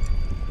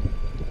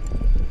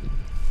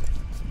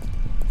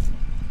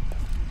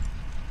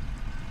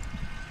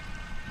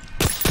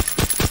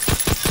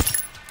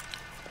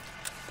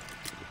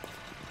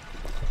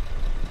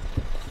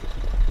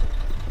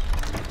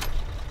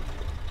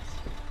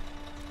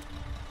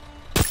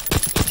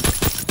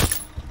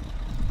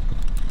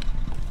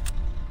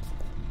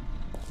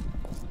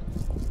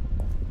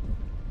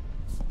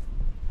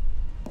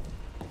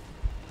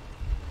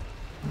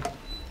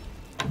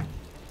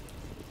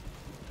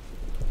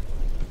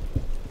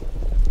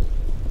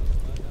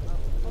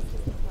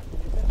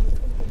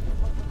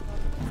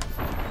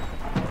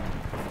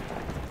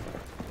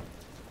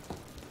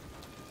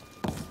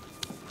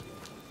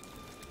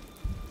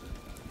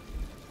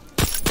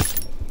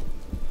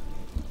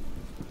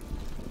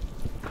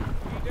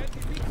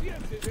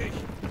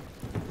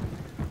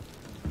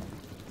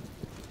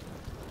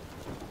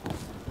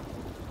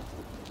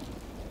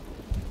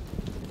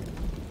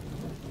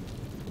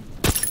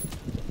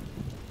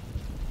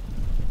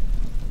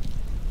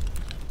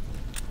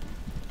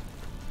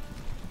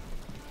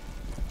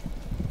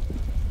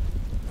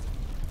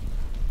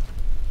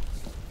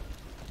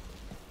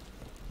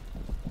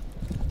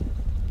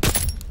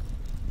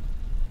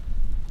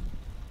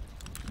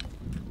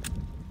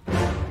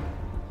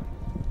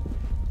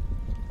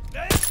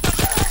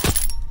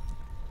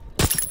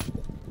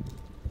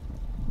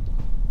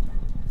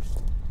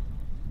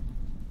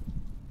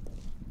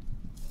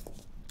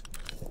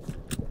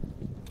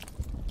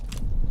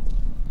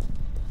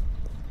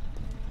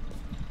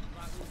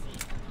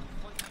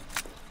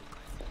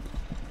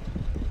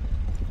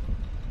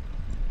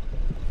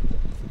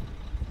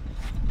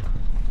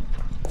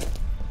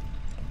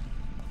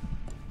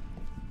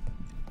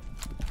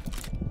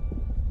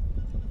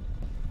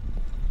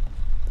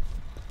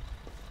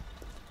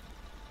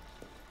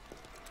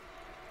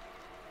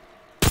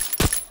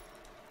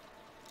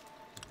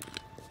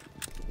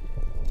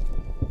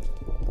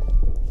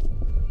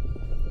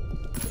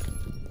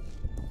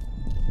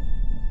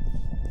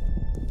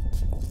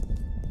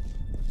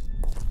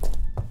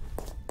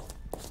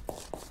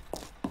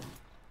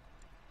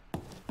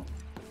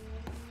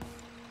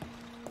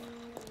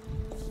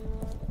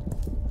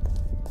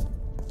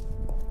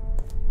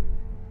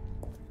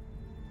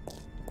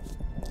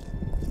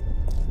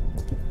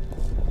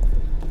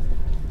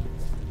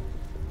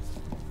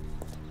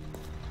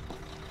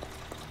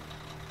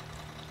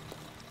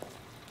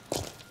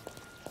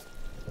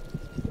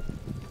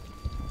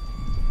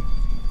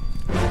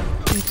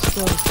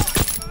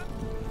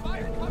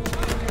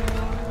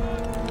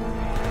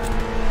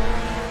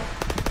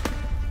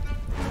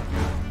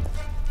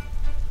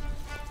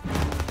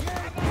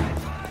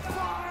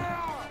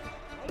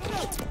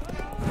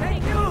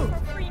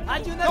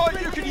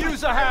 Thought you could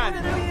use a hand.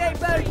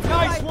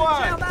 Nice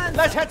one.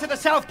 Let's head to the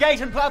south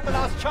gate and plout the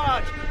last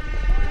charge.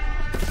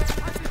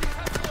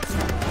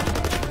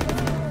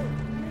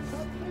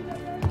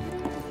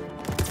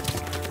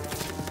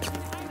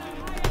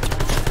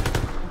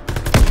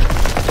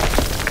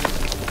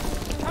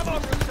 Come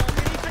on, Russo. We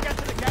need to get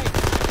to the gate.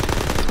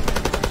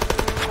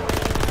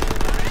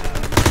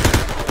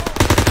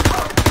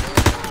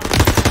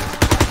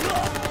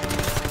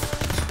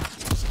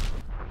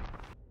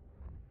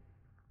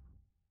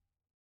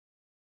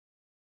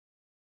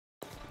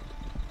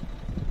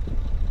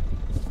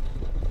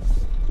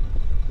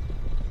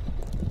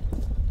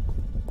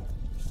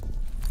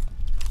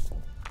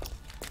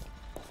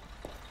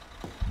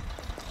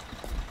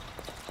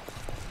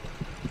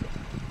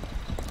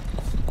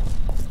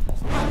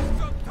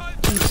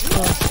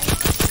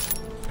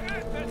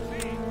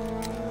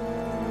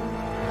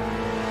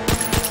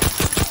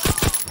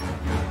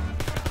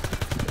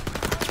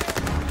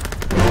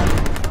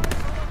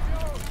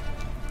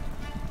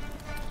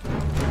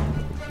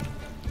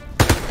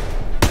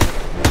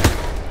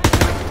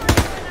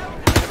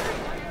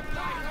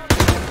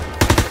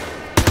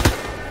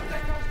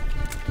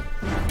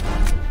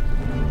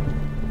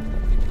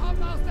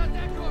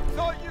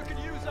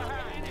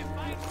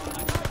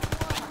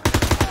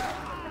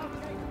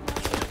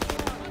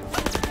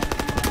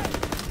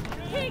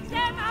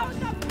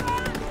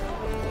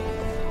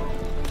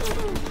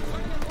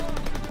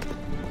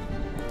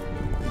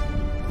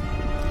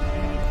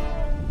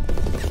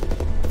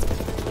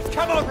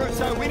 Come on,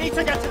 Russo. We need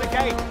to get to the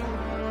gate.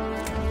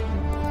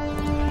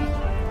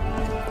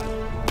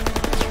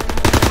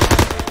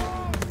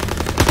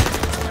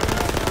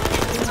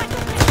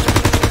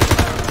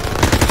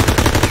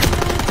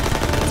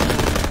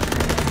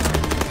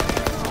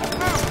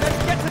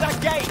 Let's get to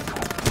that gate.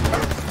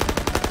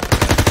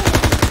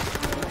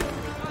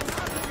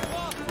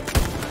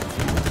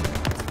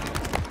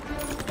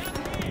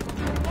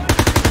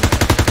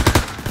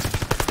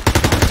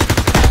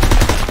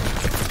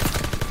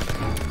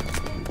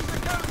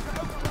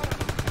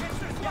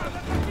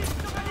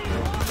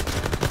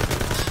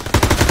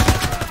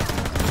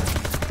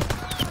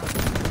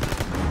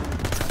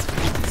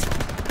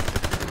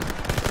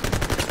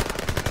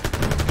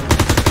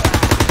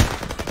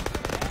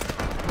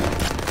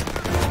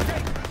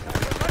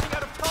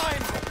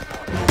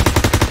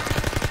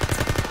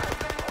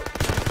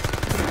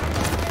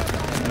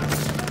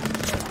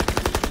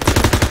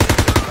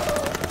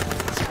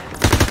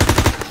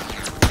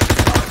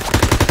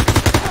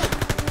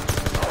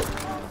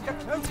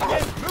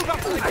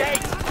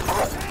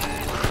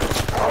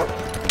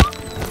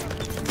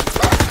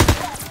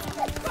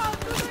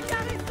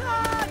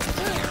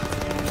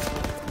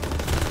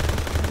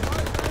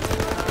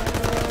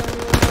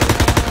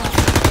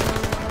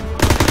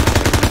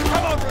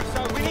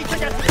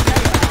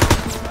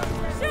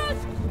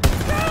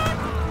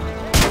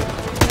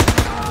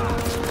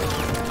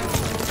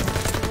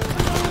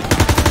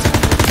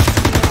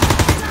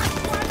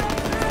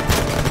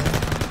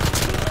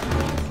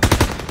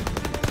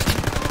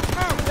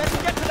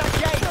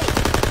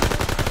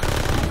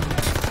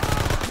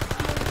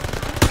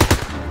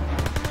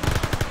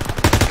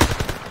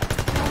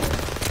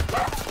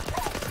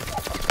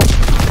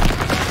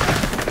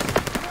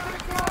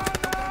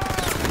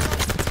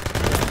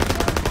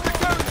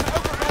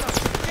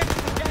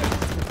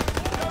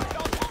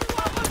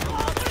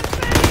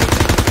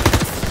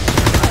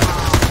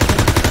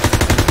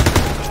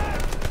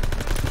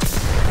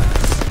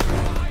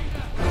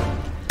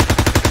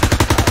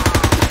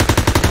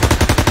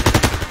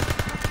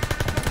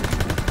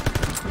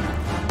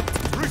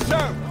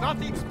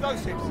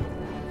 objectives.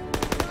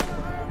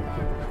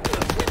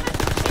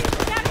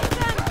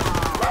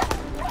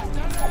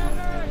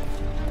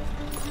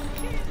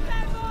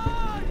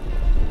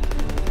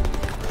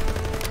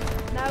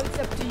 Now it's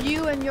up to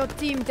you and your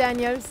team,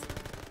 Daniels.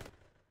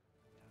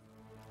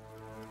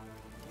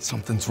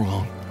 Something's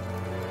wrong.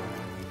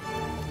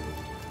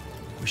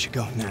 We should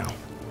go now.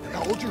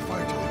 Now hold your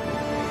fire till it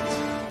begins.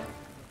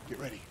 Get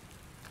ready.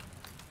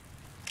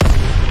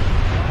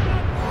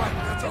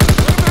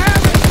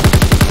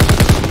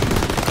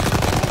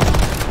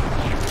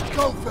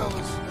 Go,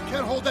 fellas.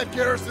 Can't hold that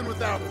garrison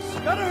without us.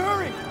 Gotta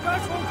hurry!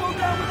 Guys won't go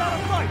down without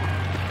a fight!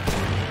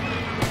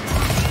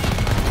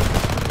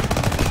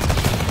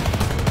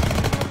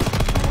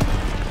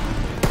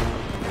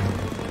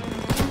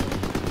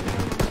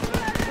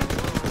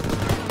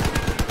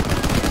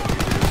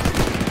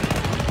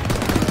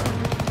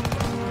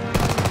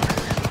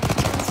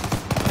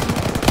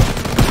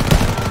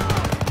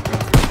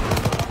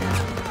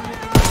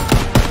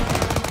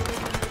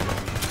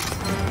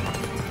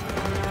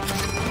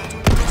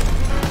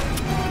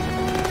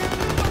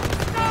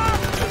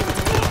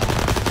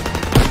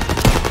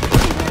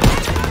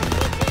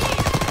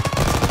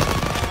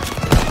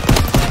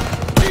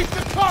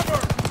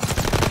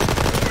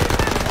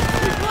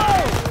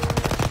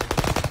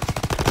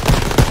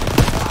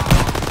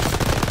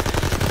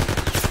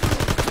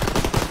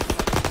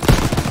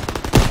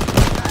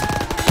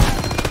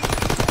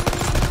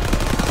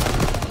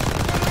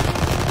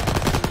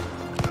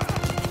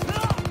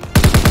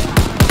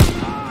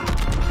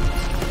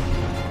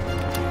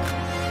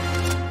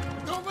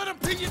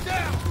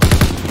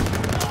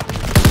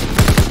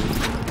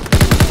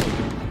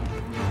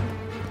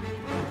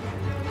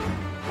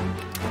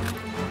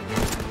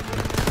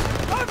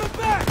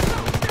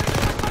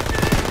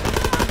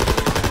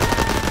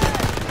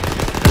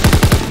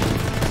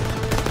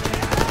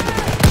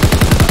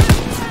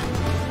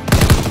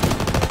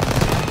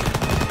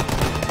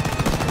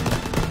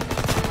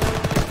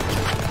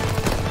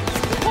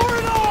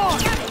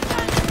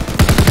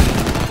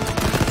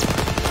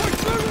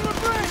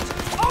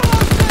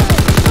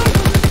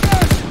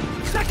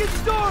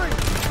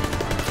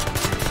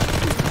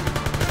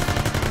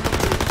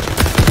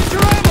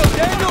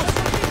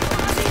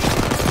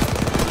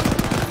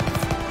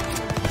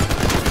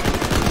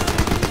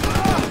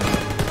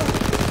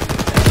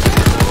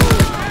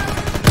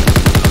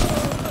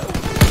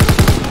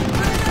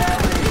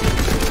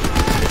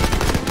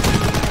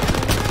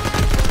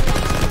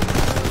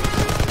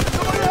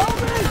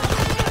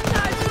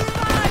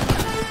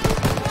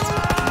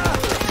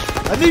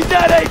 Need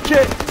that aid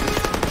kit!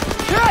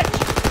 Catch!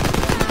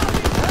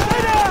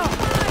 Stay down!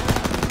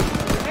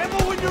 Ammo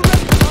when you're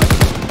ready,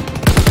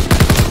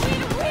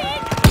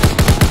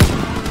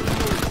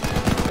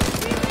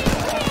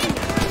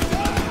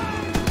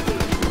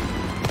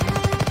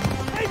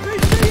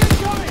 APC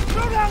incoming!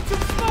 Throw down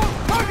some smoke!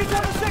 Target's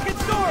on the second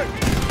story!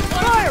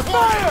 Fire!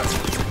 Fire!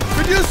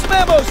 Produce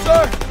memo,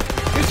 sir!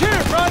 It's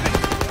here, Private!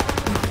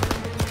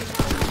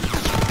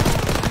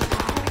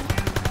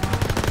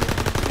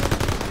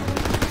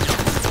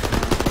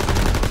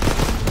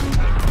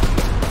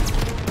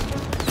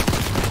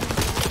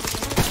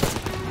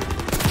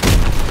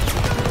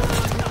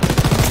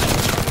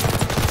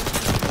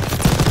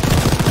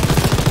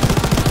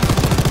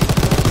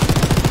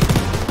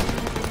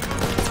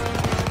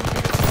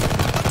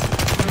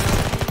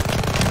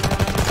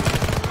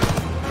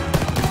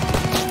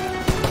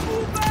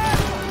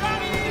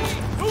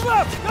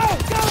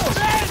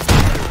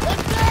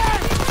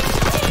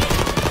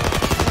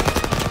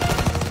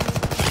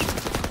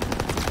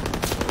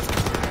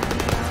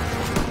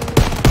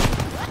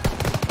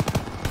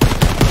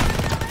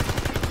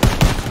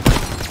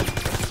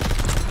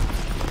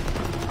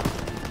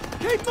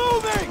 Keep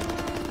moving!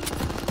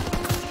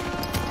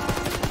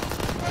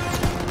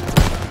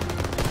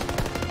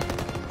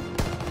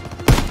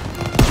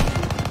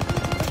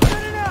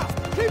 Get it out!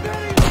 Keep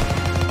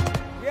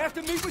heading! We have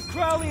to meet with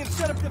Crowley and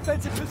set up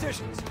defensive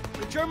positions.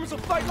 The Germans will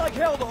fight like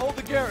hell to hold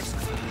the garrison.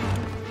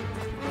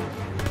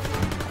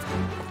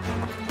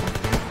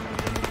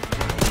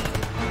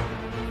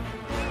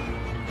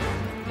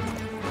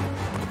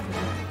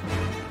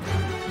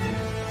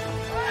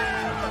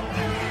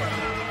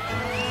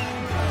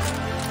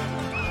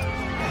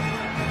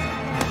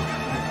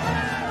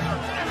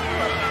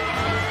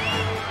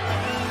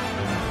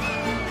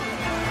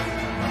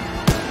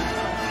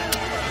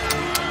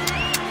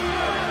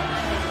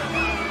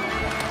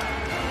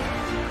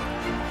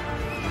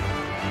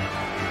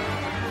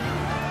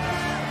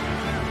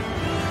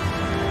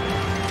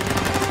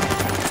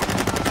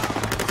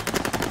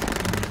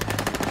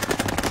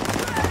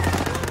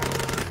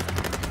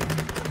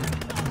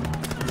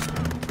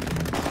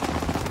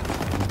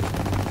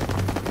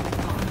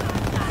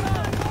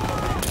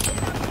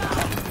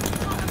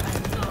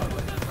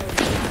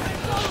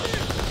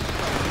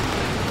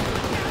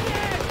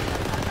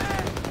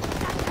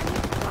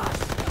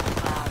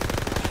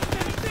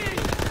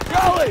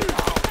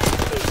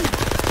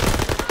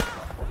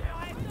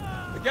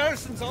 The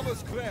garrison's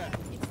almost clear.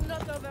 It's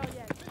not over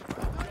yet.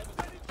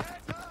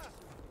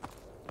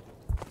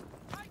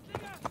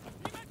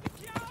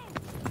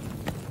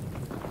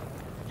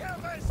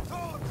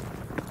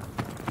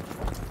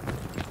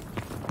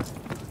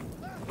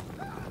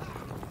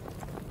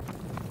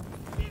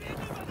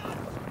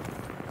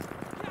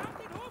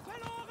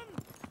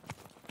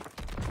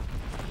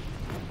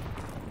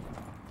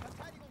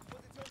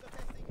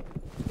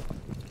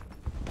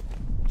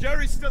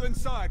 Jerry's still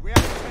inside. We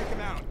have to take him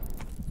out.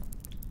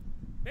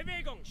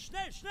 Bewegung!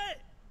 Schnell, schnell!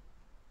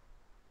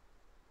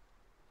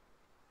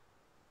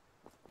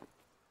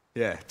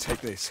 Yeah, take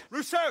this.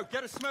 Rousseau,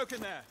 get a smoke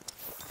in there.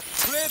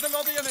 Clear the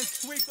lobby and then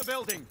sweep the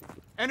building.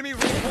 Enemy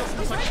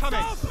reinforcements are coming.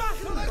 All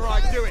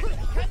right, do it.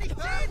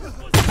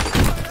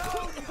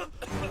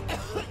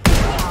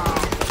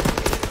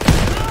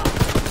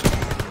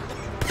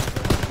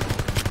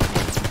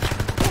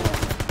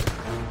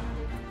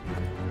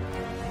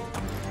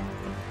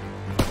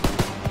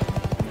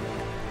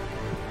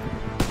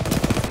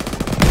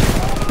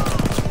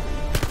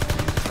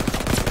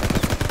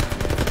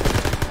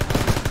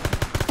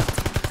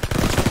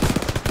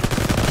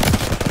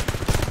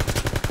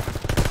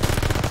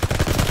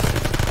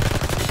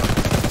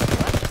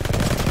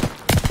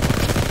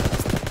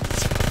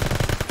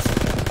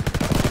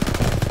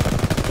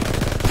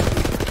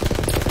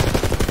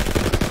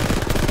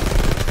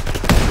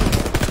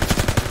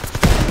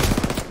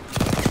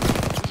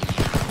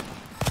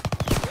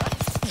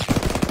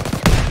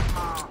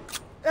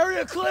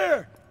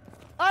 Clear!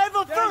 I have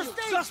a first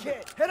aid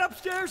kit! Head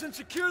upstairs and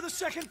secure the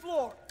second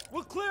floor.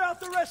 We'll clear out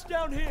the rest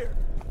down here.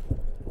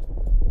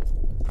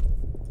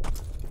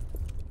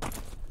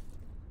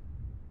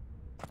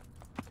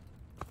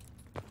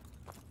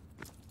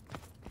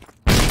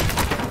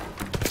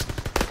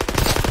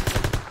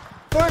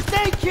 First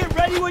aid kit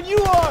ready when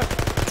you are!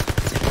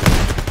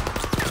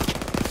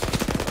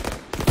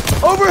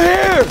 Over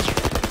here!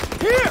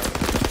 Here!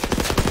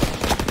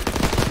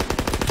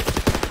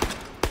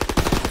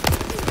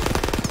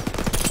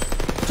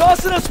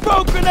 Tossing a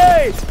smoke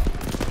grenade!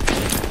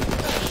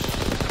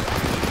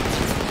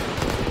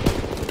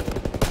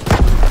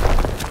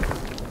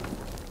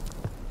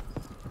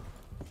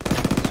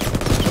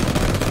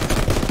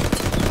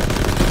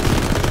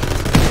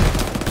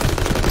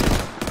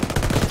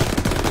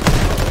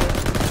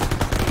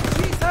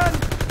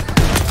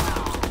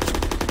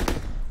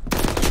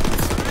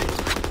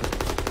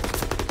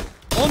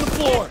 On the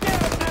floor!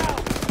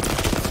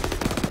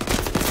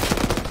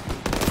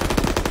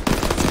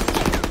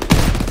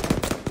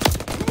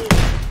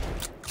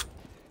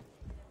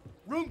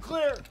 Room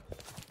clear.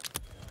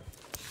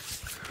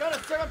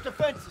 Gotta set up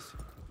defenses.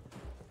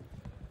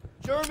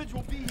 Germans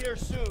will be here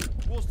soon.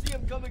 We'll see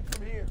them coming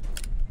from here.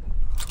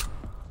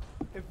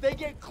 If they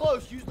get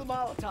close, use the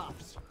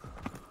Molotovs.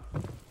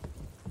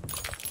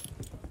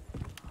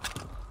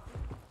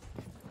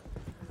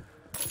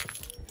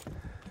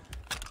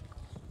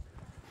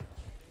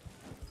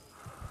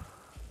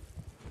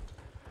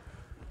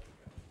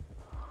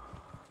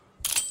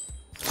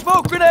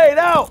 Smoke grenade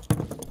out!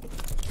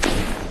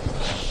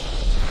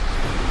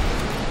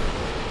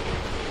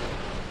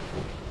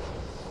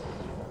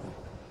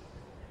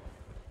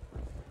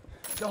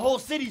 The whole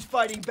city's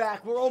fighting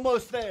back. We're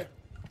almost there.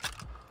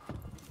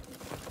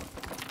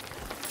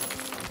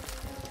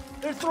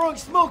 They're throwing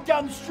smoke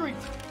down the street.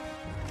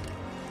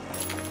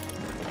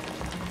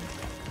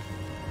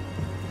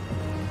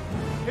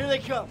 Here they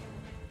come.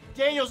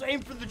 Daniels,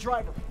 aim for the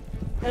driver.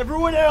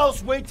 Everyone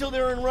else, wait till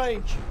they're in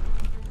range.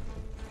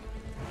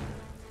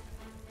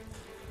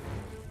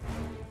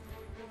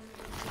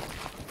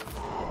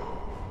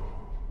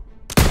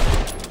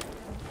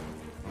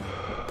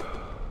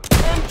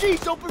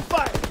 MGs, open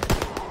fire!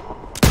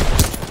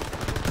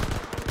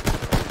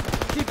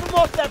 Keep them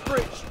off that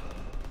bridge!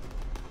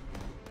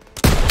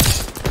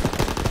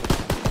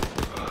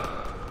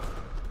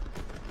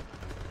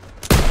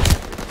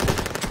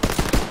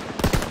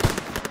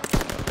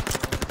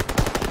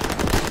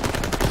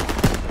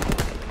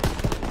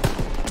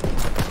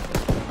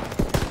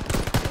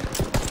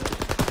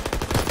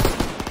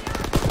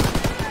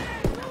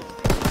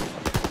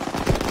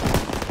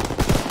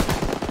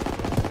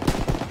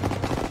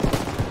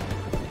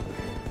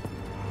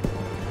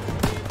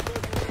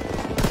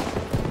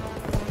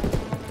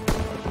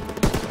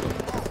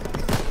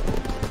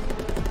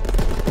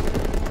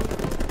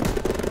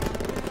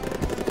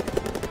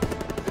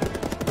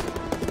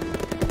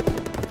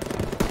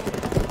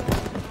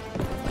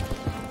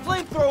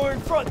 Flamethrower in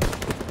front!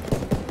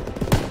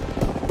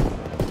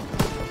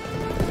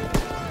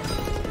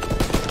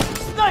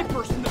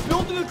 Snipers in the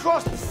building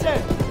across the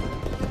set!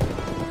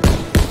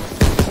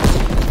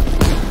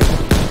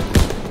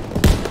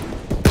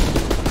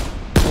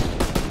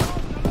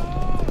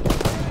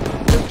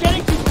 They're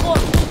getting too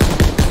close!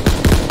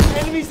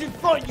 Enemies in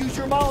front, use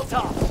your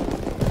Molotovs!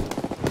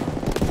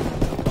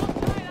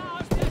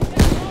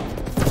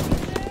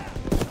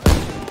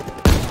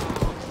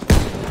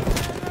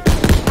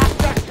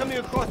 Half-tracks coming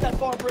across that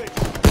far bridge!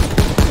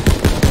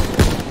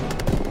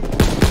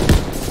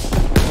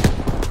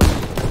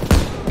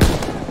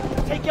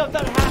 Take out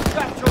that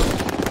half-track turret!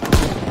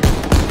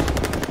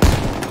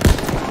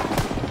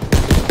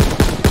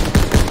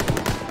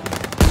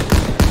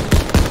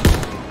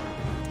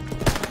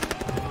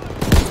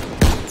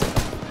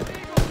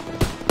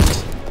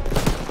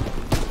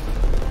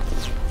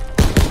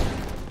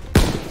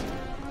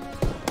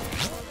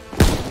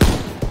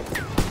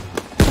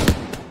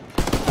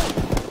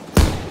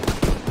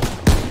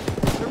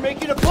 They're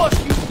making a push!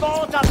 Use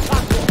Molotov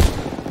cocktail!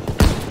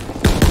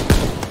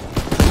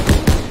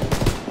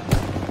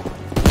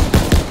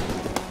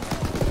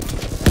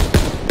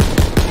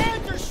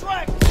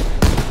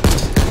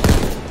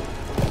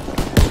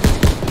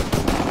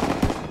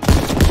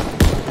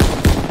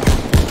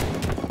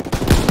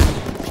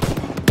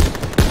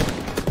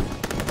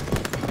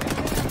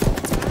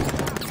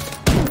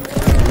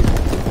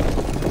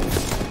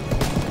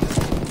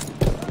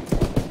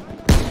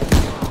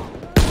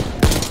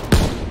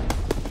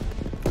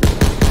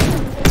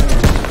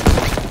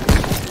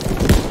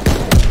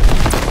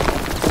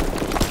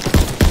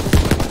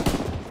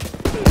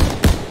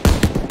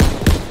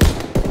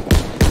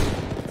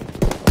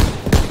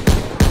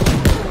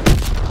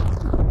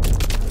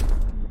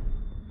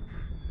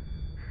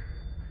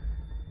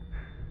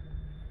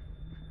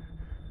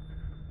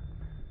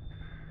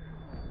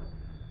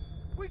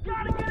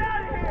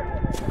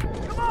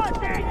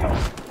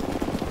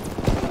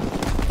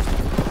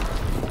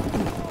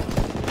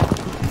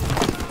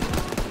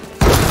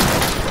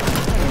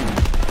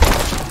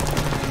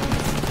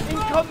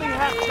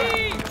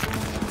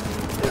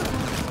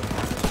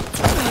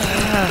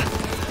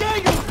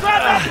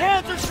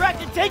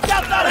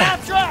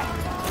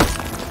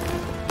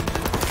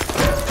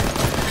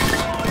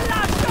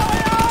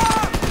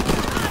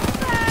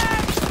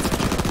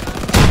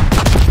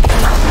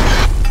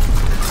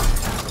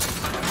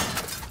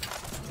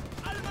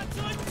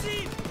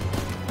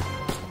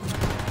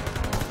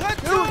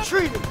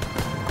 retreating!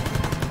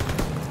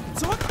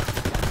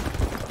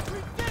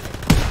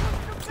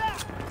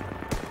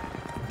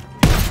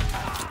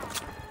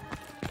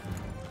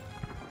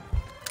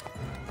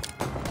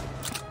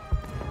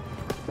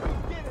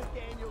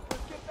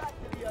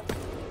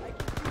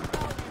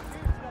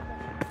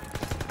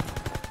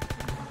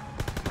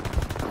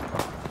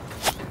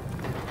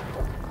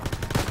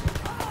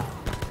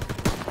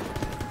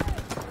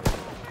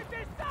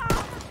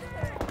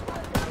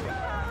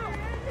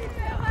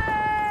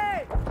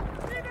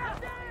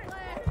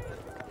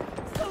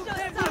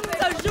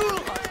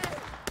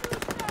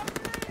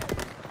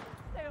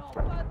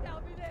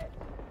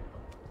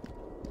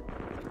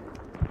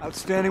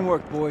 Outstanding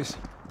work, boys.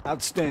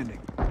 Outstanding.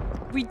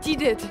 We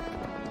did it.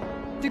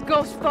 The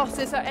ghost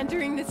forces are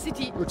entering the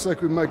city. Looks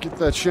like we might get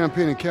that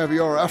champagne and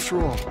caviar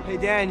after all. Hey,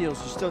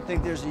 Daniels, you still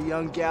think there's a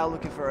young gal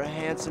looking for a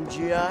handsome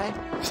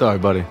GI? Sorry,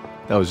 buddy.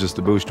 That was just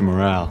to boost your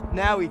morale.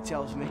 Now he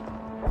tells me.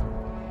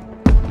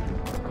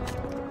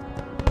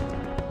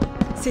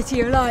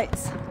 City of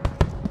Lights.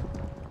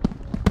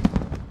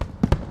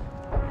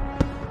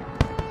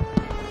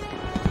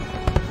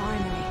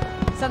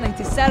 Finally. Something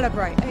to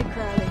celebrate, eh,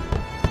 Crowley?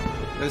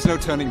 There's no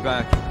turning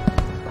back.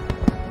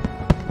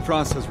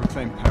 France has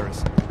reclaimed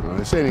Paris. Well,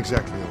 this ain't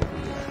exactly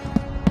over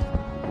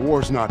yet. The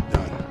war's not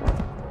done.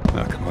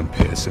 Now come on,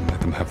 Pearson, let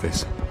them have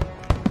this.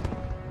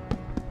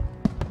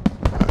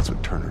 That's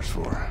what Turner's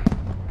for.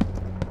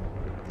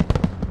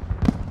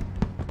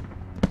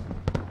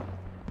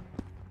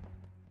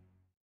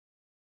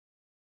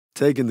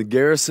 Taking the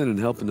garrison and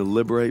helping to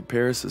liberate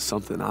Paris is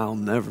something I'll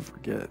never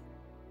forget.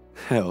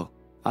 Hell,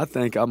 I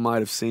think I might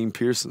have seen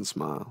Pearson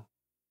smile.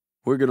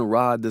 We're gonna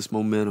ride this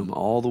momentum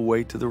all the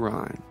way to the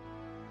Rhine.